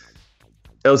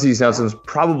 LCD Soundsystem is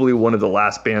probably one of the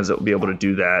last bands that will be able to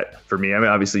do that for me. I mean,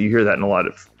 obviously you hear that in a lot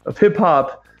of hip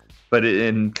hop, but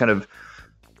in kind of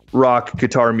rock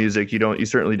guitar music, you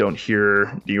certainly don't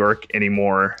hear New York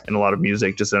anymore in a lot of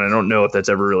music. And I don't know if that's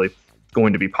ever really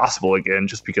going to be possible again,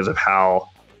 just because of how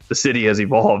the city has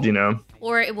evolved,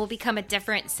 Or it will become a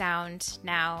different sound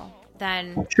now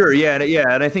then. Sure. Yeah.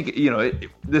 And I think,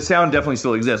 the sound definitely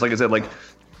still exists. Like I said, like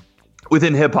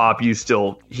within hip hop, you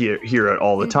still hear it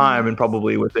all the time, and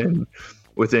probably within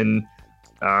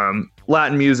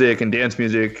Latin music and dance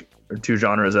music are two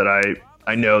genres that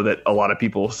I know that a lot of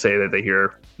people say that they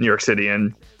hear New York City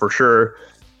in, for sure.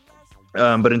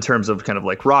 But in terms of kind of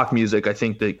like rock music, I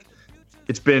think that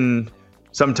it's been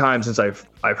some time since I've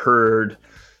heard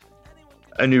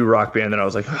a new rock band that I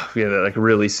was like, oh, yeah, that like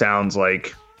really sounds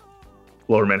like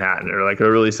Lower Manhattan, or like it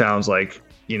really sounds like,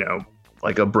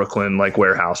 like a Brooklyn like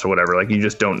warehouse or whatever. Like I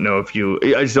just don't know if you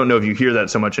hear that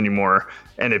so much anymore,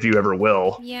 and if you ever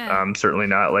will. Yeah. Certainly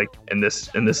not like in this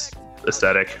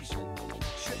aesthetic.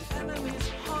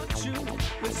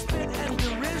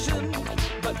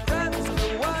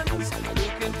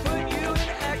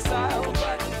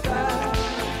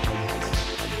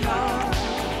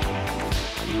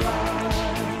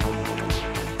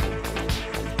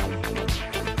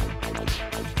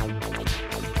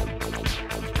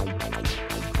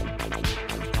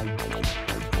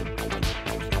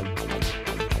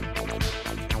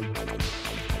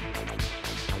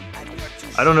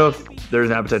 I don't know if there's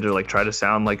an appetite to like try to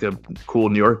sound like a cool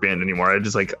New York band anymore. I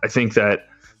think that,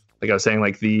 like I was saying,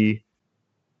 like the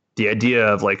idea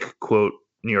of like, quote,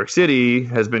 New York City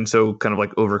has been so kind of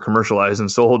like over commercialized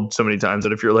and sold so many times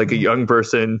that if you're like a young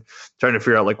person trying to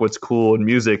figure out like what's cool in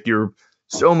music, you're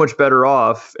so much better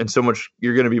off, and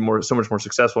you're going to be so much more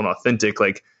successful and authentic,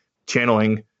 like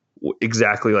channeling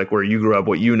exactly like where you grew up,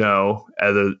 what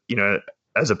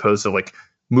as opposed to like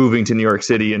moving to New York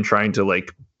City and trying to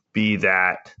like be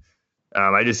that.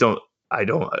 I'm not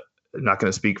going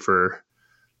to speak for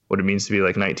what it means to be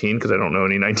like 19, because I don't know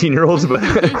any 19-year-olds,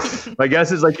 but my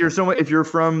guess is like if you're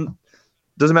from,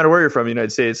 doesn't matter where you're from, the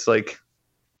United States, like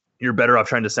you're better off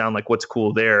trying to sound like what's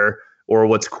cool there, or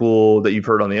what's cool that you've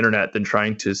heard on the internet, than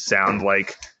trying to sound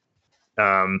like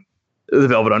the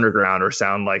Velvet Underground, or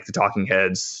sound like the Talking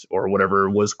Heads, or whatever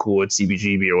was cool at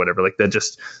CBGB or whatever. Like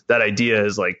that idea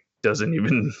is like doesn't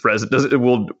even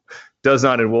does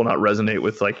not and will not resonate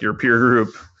with like your peer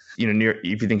group.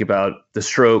 If you think about the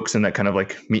Strokes and that kind of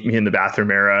like Meet Me in the Bathroom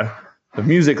era of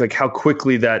music, like how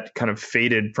quickly that kind of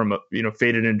faded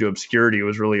into obscurity. It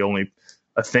was really only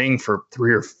a thing for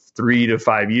 3 to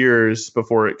 5 years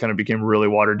before it kind of became really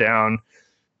watered down.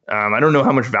 I don't know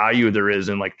how much value there is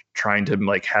in like trying to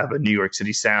like have a New York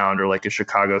City sound, or like a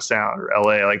Chicago sound, or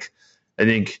LA. Like I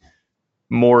think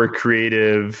more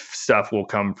creative stuff will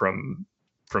come from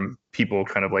people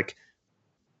kind of like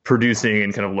producing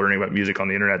and kind of learning about music on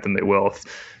the internet than they will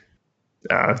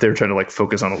if they're trying to like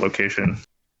focus on a location.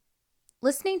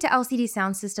 Listening to LCD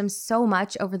Soundsystem so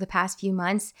much over the past few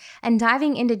months and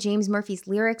diving into James Murphy's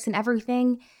lyrics and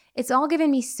everything, it's all given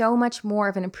me so much more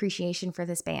of an appreciation for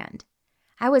this band.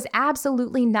 I was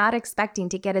absolutely not expecting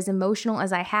to get as emotional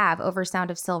as I have over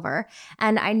Sound of Silver,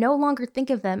 and I no longer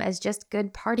think of them as just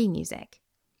good party music.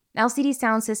 LCD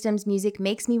Soundsystem's music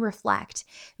makes me reflect,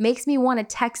 makes me want to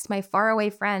text my faraway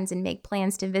friends and make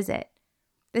plans to visit.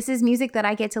 This is music that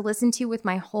I get to listen to with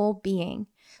my whole being.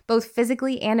 Both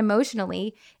physically and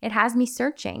emotionally, it has me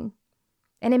searching.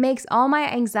 And it makes all my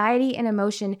anxiety and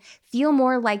emotion feel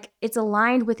more like it's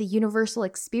aligned with a universal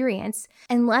experience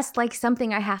and less like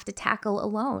something I have to tackle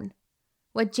alone.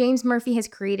 What James Murphy has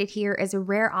created here is a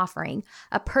rare offering,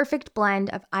 a perfect blend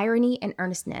of irony and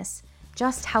earnestness,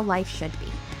 just how life should be.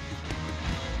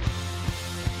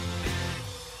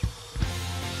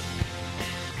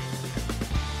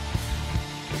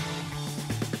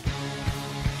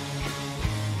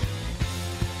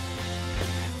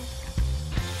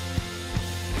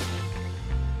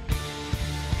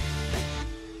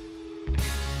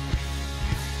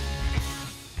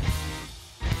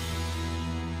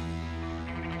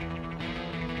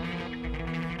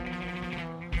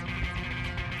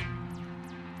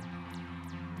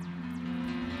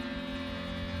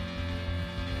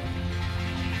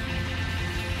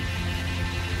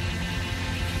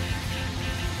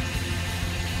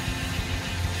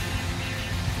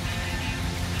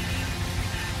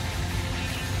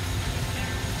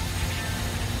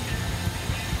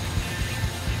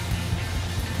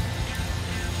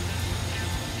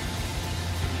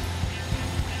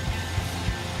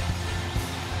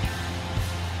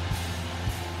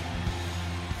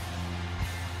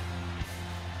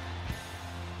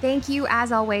 Thank you,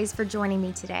 as always, for joining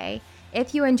me today.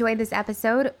 If you enjoyed this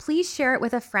episode, please share it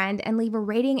with a friend and leave a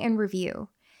rating and review.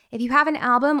 If you have an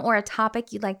album or a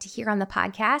topic you'd like to hear on the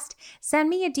podcast, send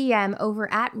me a DM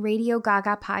over at Radio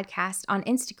Gaga Podcast on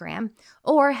Instagram,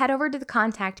 or head over to the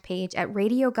contact page at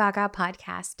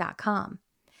radiogagapodcast.com.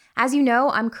 As you know,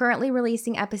 I'm currently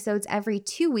releasing episodes every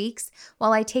 2 weeks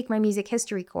while I take my music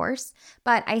history course,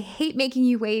 but I hate making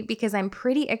you wait because I'm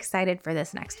pretty excited for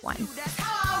this next one. That's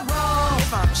how I roll.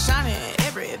 If I'm shining,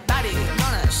 everybody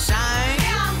gonna shine.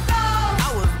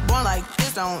 I was born like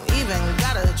this, don't even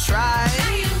gotta try.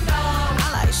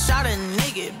 I like shot a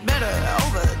nigga better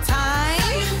over time.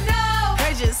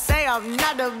 They just say I'm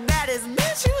not the baddest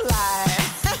bitch you like.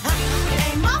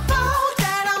 It ain't my fault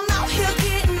that I'm out here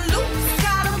getting loose.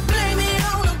 Gotta blame it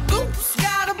on the goose.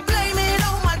 Gotta blame it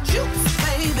on my juice,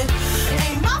 baby. It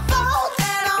ain't my fault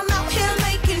that I'm out here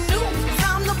making news.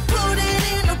 I'm the put it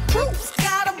in the proof.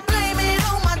 Gotta blame it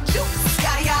on my juice.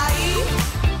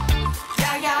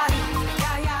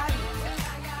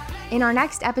 In our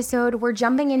next episode, we're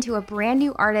jumping into a brand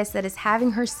new artist that is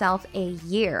having herself a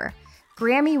year.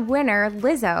 Grammy winner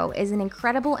Lizzo is an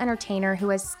incredible entertainer who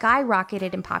has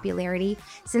skyrocketed in popularity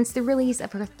since the release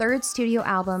of her third studio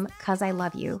album, 'Cause I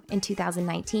Love You, in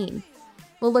 2019.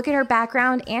 We'll look at her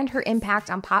background and her impact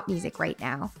on pop music right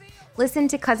now. Listen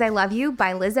to 'Cause I Love You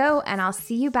by Lizzo, and I'll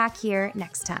see you back here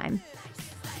next time.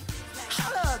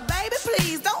 Hold up, baby,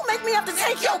 please don't make me have to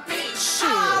take your bitch.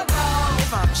 Shit.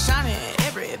 If I'm shining,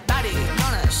 everybody